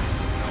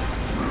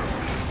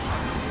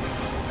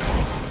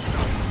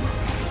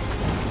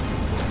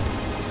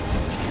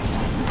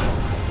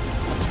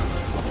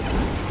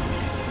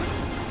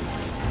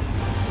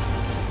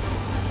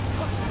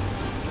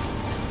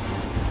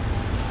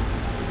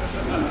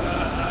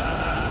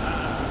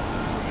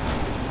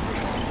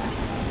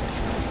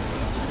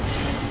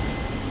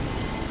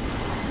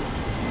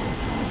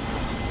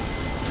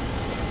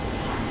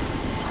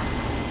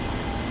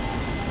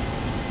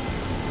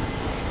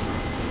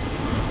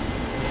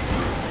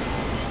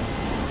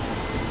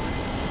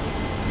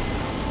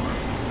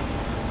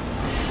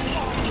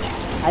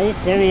 Are you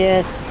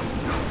serious?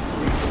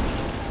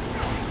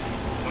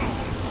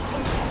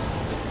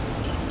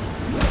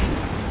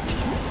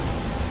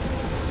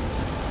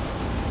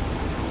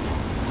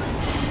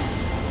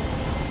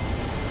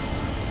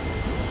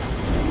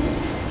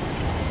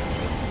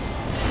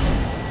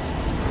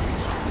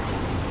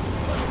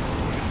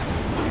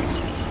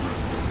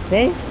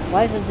 See?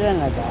 Why is it doing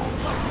like that?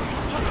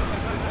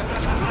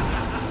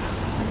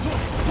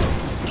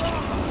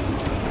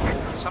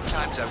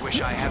 Sometimes I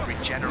wish I had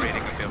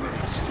regenerating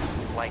abilities,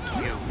 like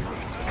you.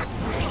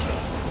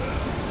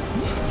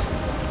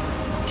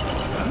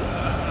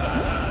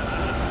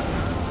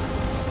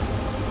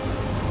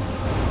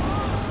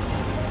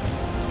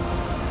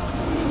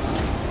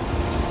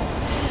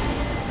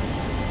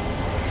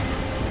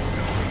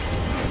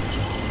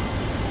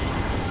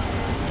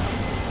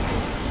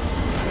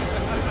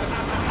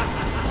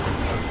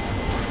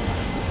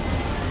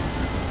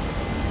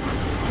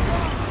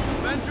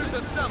 Avengers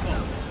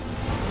assemble!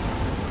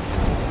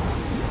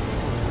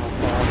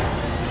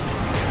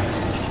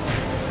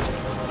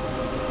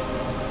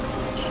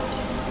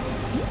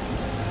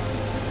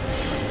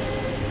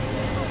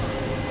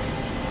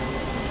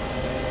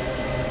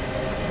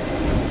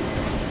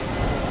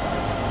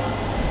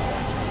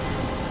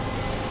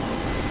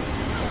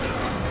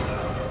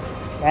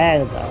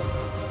 There we go.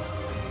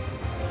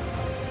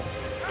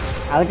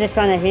 I was just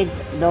trying to hit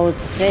those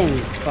things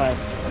first.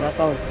 That's what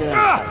I was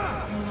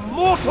doing.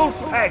 Mortal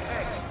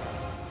pest!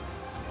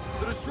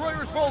 The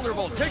destroyer's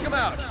vulnerable. Take him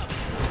out.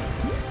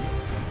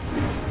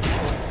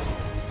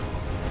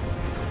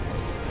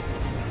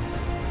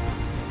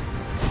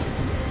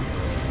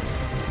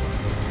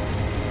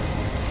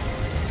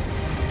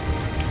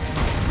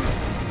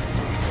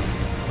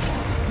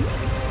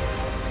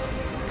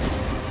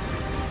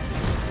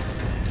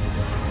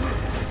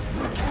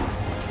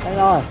 Hang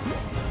on.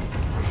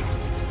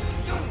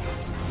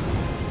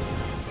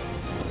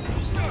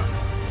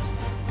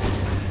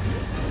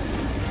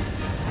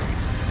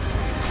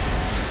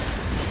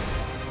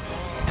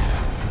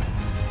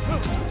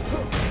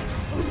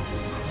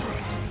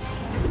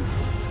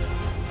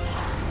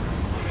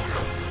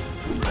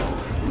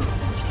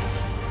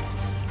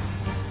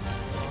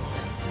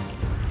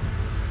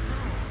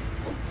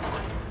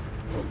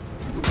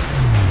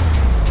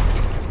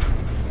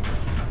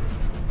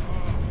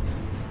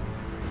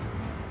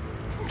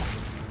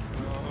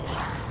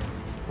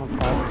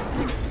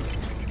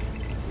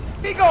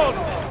 Begone!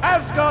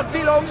 Asgard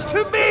belongs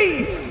to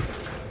me!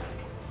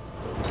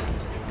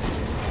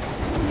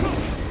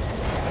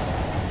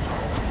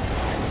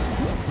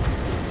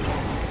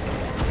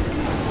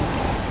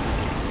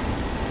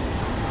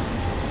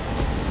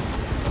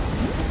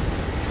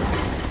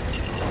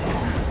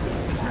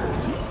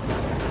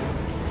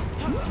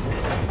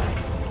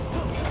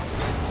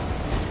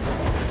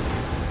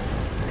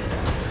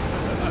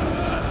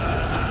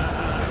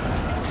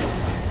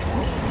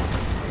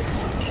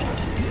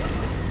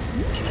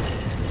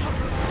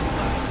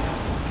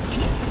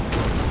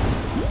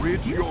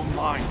 Rid your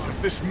mind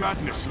of this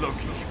madness,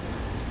 Loki.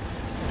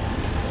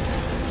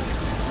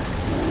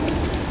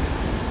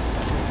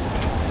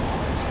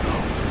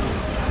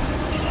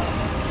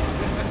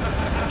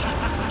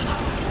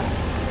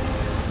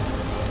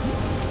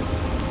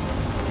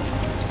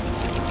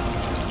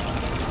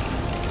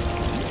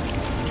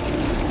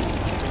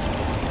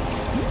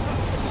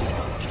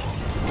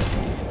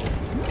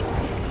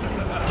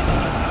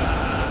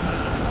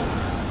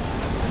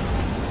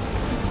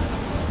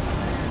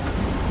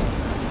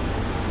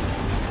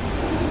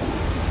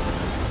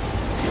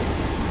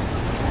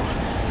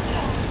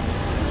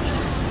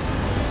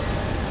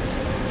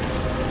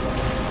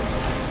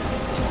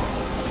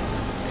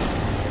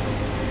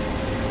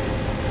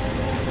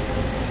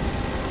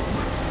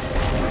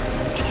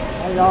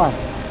 I lost.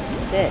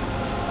 Shit.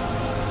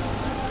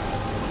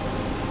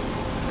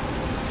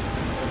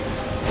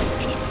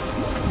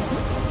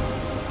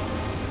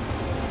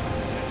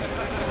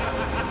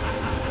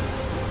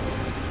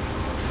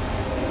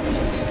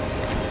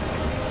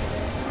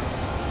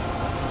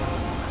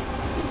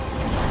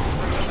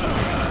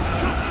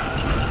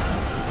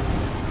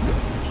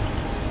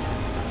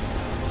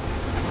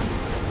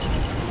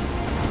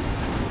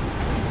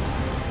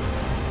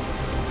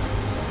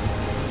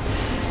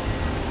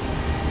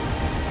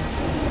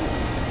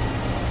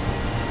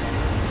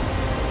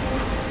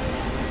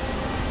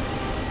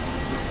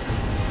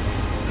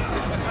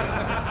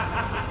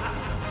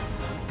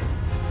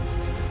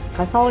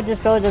 That's how we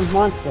destroy those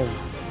monsters.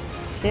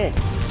 Shit.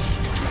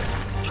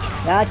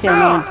 That's your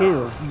one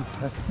too.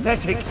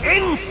 Pathetic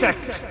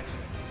insect!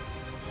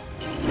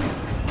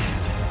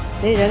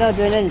 See, they're not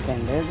doing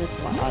anything. They're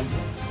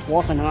just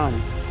walking around.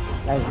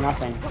 There's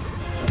nothing.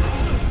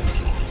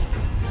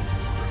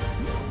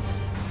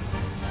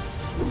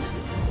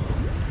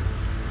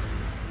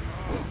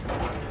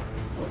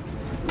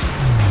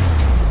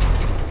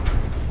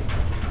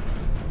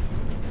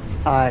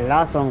 Alright,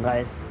 last one,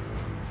 guys.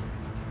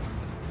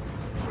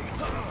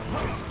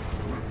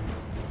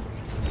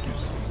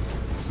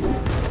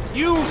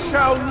 You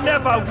shall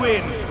never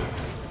win!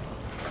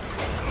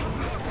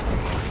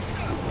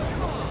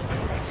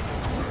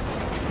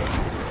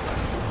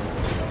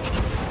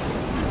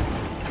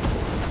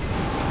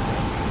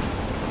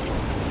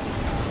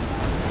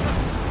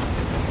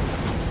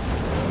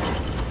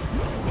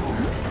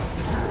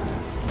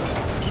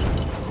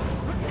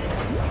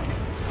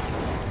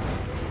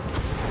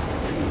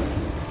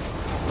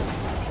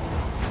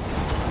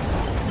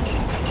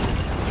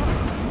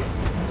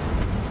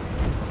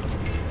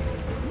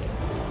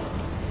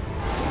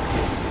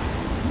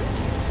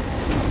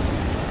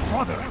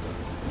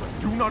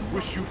 Do not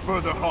wish you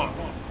further harm.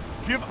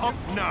 Give up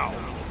now.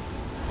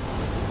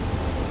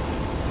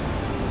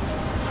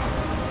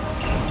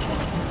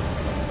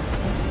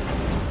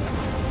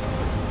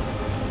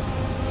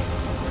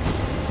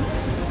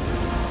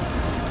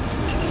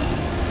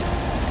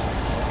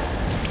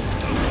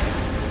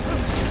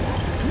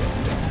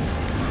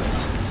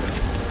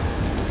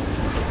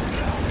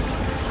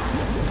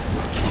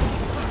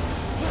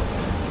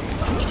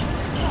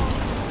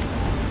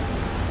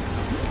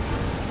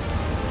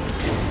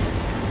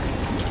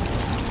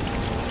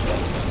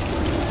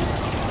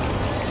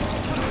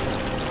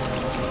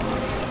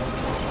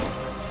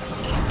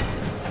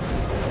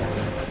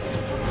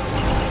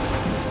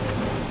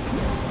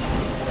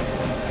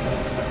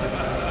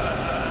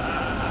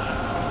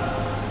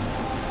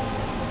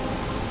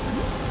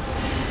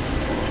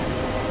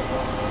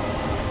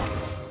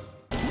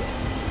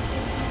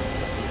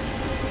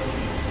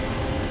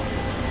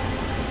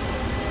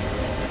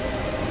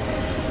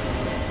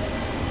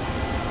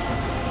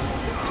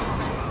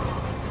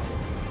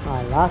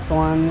 Last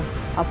one.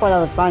 I thought I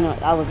was final.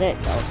 That was it,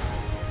 though.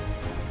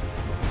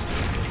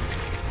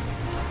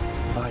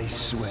 I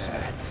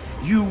swear,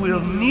 you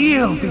will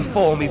kneel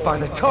before me by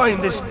the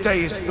time this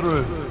day is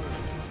through.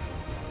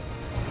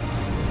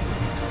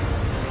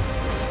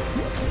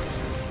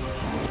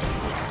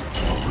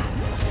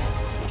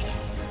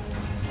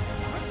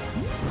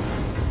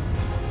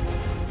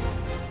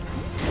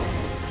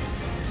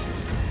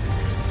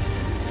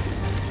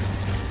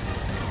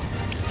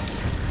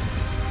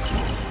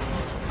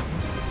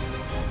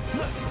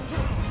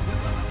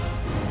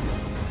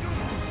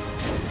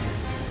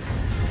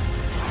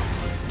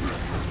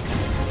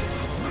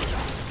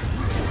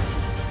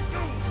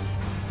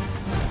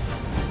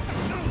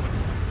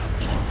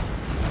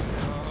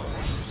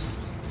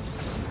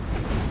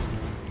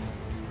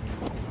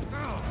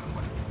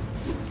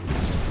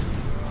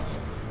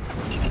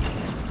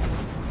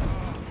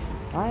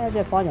 Why are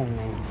they following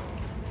me?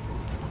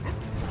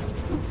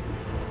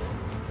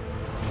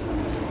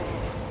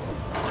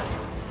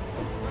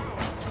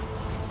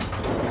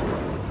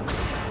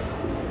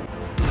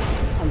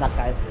 I'm that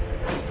guy.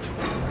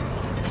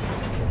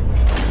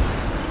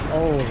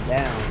 Oh,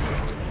 damn.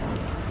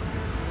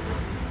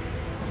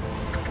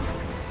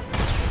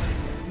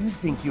 You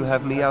think you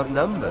have me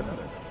outnumbered?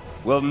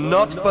 Well,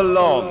 not for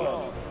long.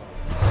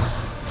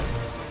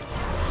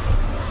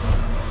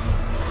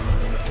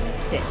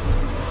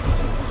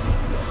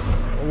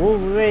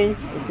 Wolverine,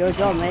 it's your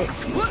job, mate.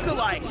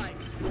 Lookalikes!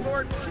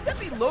 Or should that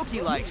be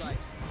Loki-likes?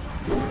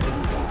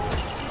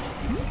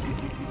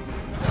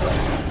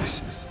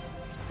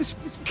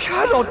 This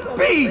cannot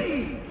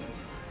be!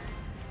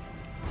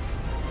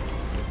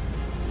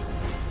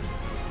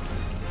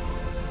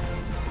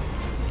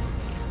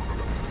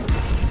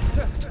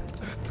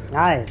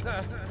 Nice.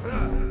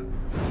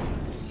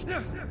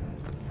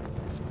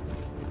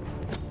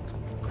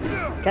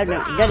 Get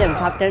him,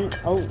 Captain.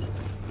 Oh.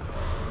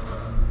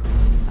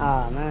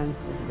 Ah, man,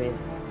 this is big.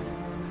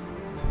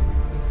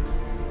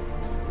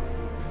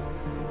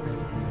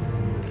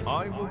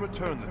 I will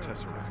return the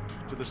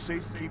Tesseract to the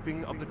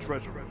safekeeping of the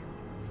Treasury.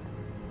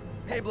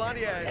 Hey,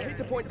 Blondie, I hate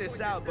to point this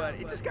out, but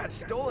it just got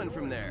stolen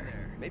from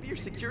there. Maybe your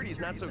security's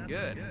not so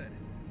good.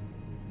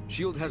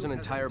 S.H.I.E.L.D. has an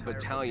entire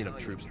battalion of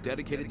troops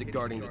dedicated to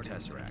guarding the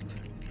Tesseract.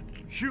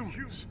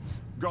 Humans,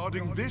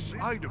 guarding this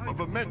item of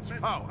immense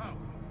power.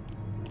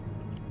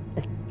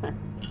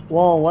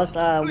 Whoa, what's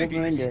Wolverine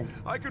Please, doing?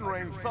 I can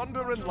rain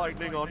thunder and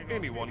lightning on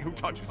anyone who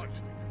touches it.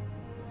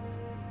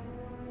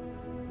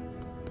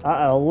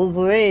 Uh-oh,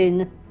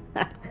 Wolverine!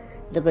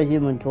 Look at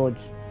Human Torch.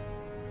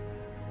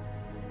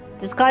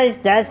 This guy is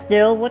dead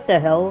still? What the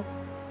hell?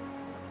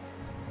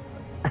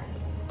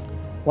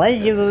 Why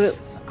is you...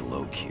 This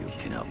glow cube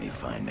can help me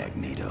find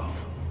Magneto.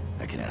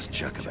 I can ask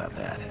Chuck about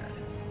that.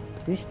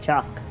 Who's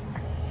Chuck?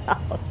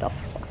 What the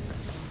fuck?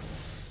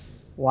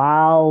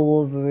 Wow,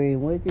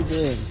 Wolverine, what are you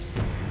doing?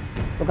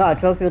 We got a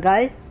trophy,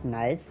 guys.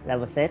 Nice.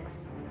 Level 6.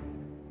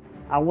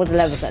 I was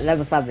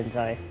level 7,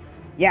 sorry.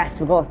 Yes,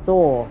 we got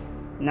Thor.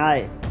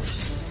 Nice.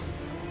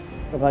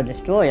 We got a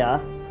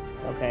Destroyer.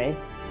 Okay.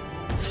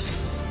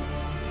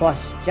 Plus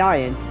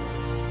Giant.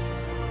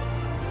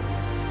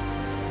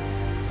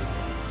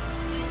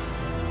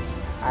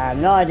 I have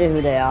no idea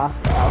who they are.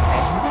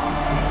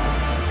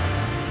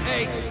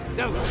 Okay. Hey,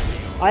 no!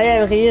 Oh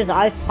yeah, we can use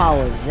ice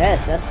powers.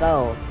 Yes, let's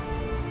go.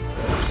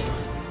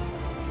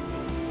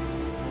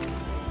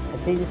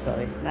 Continue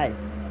story. Nice.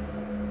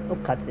 Oh,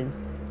 cutscene.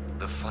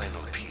 The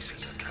final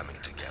pieces are coming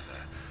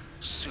together.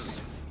 Soon,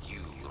 you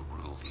will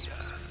rule the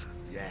Earth.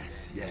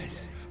 Yes,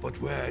 yes. But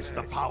where's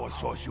the power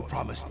source you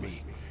promised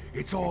me?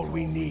 It's all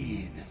we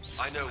need.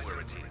 I know where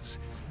it is.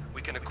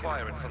 We can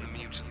acquire it from the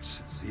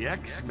mutants. The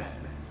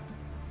X-Men?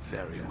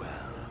 Very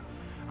well.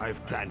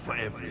 I've planned for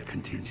every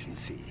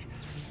contingency.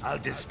 I'll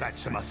dispatch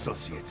some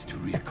associates to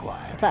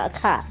reacquire Is that a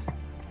cat?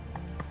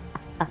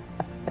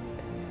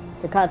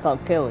 The cat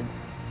got killed.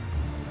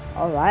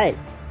 Alright.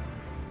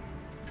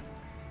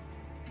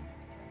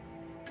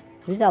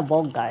 Who's that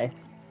bald guy?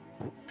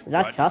 Is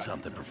that Right, Chuck?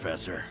 something,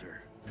 Professor.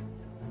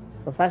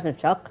 Professor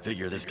Chuck?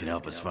 Figure this can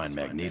help us find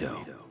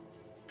Magneto.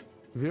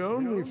 The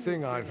only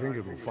thing I think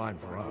it will find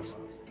for us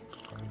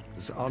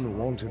is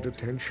unwanted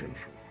attention.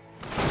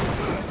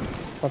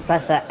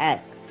 Professor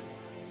X.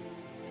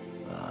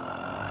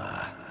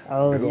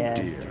 Oh yeah.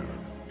 Dear.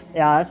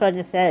 Yeah, that's what I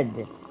just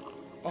said.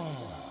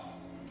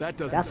 That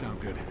doesn't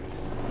sound good.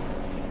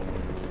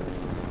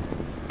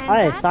 And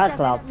Oh, that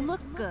Cyclops. doesn't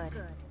look good.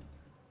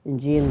 In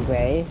Jean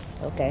Grey.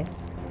 Okay.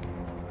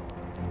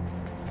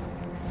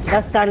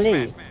 That's Stan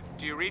Lee.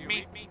 Do you read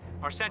me?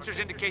 Our sensors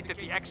indicate that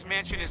the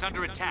X-Mansion is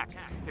under attack.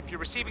 If you're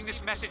receiving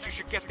this message, you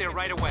should get there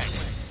right away.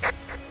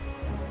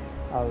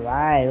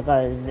 Alright,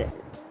 because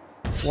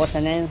what's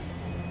her name?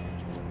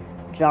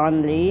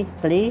 John Lee,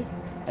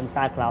 and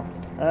Cyclops.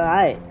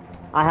 Alright.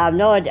 I have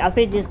no idea. I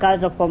think these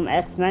guys are from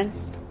X-Men.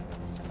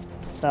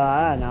 So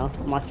I don't know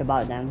much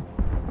about them.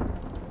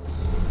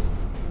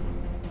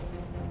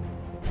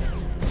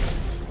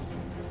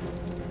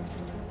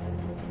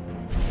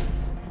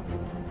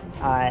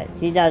 Alright,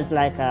 she does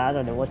like, I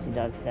don't know what she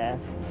does there.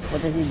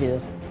 What does he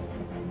do?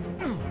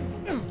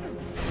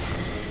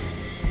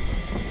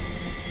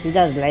 He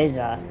does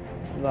laser.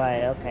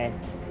 Right, okay.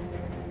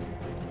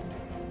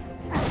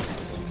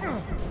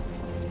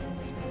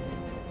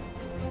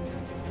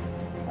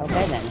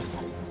 Okay then.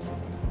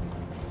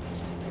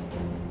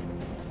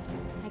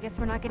 I guess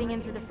we're not getting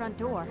in through the front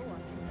door.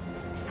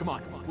 Come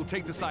on, we'll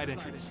take the side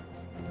entrance.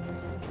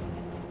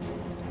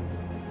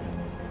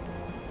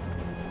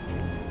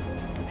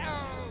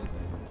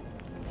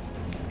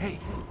 Hey,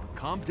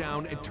 calm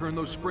down and turn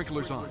those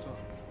sprinklers on.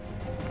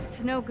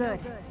 It's no good.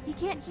 He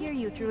can't hear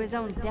you through his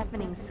own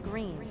deafening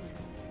screams.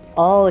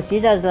 Oh, she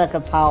does like a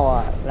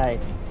power, like...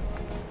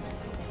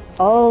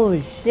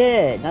 Oh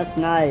shit, that's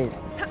nice.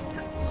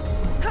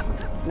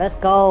 Let's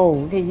go,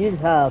 we can use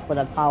her for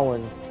the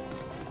powers.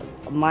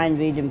 Mind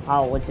reading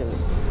power too.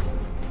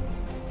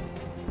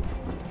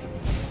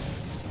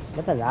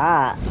 Look at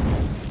that.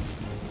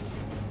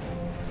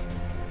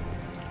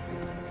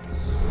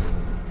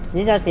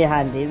 She's actually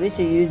handy, we should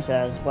use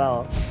her as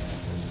well.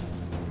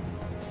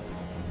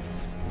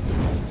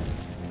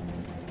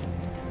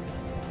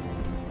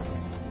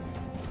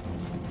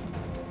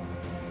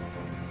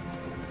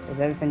 Is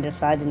everything this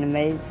side in the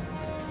maze?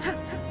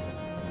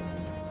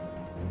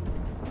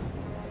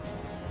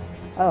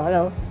 Oh,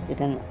 hello. You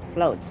can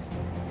float.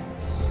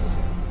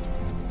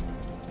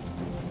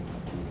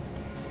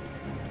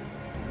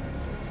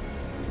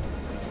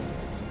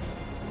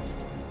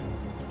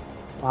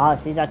 Wow,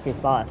 she's actually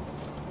fast.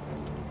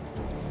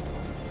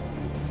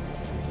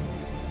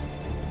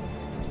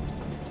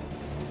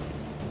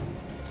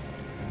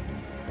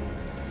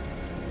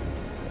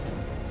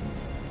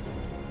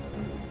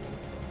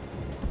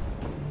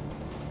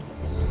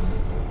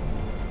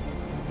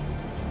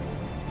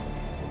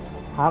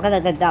 How can I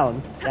get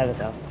down? There we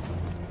go.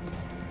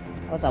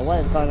 What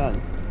is going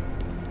on?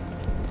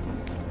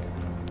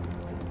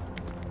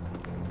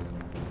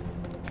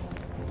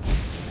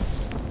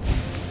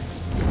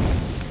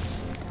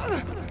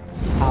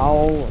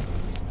 Ow.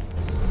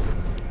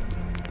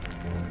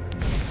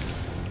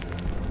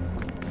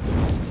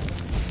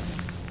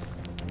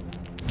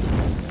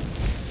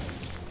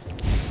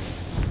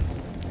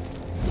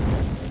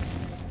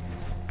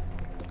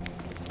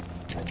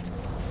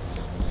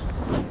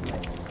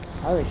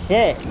 Oh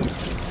shit.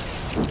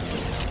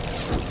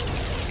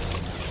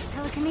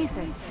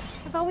 Telekinesis.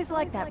 I've always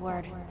liked that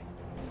word.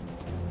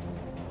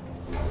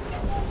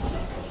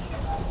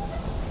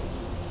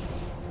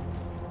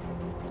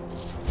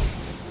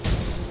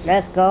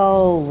 Let's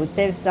go! We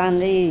saved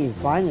Stanley,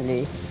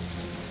 finally.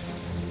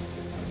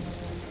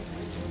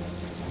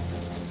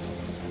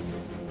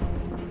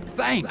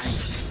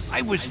 Thanks.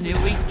 I was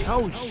nearly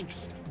toast.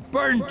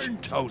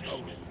 Burnt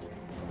toast.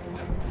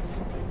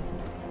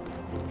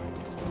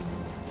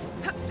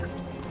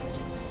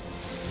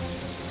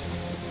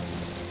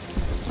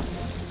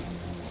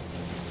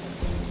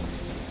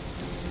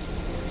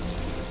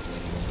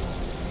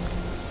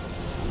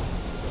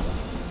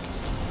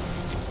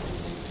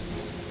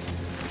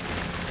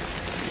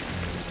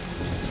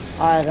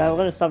 Alright guys, we're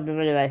gonna stop the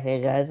video right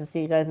here guys. I'll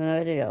see you guys in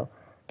another video.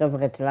 Don't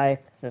forget to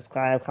like,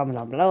 subscribe, comment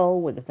down below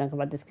what you think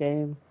about this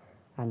game.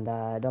 And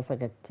don't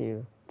forget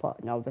to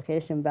put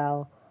notification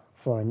bell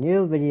for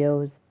new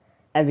videos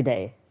every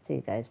day. See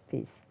you guys,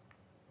 peace.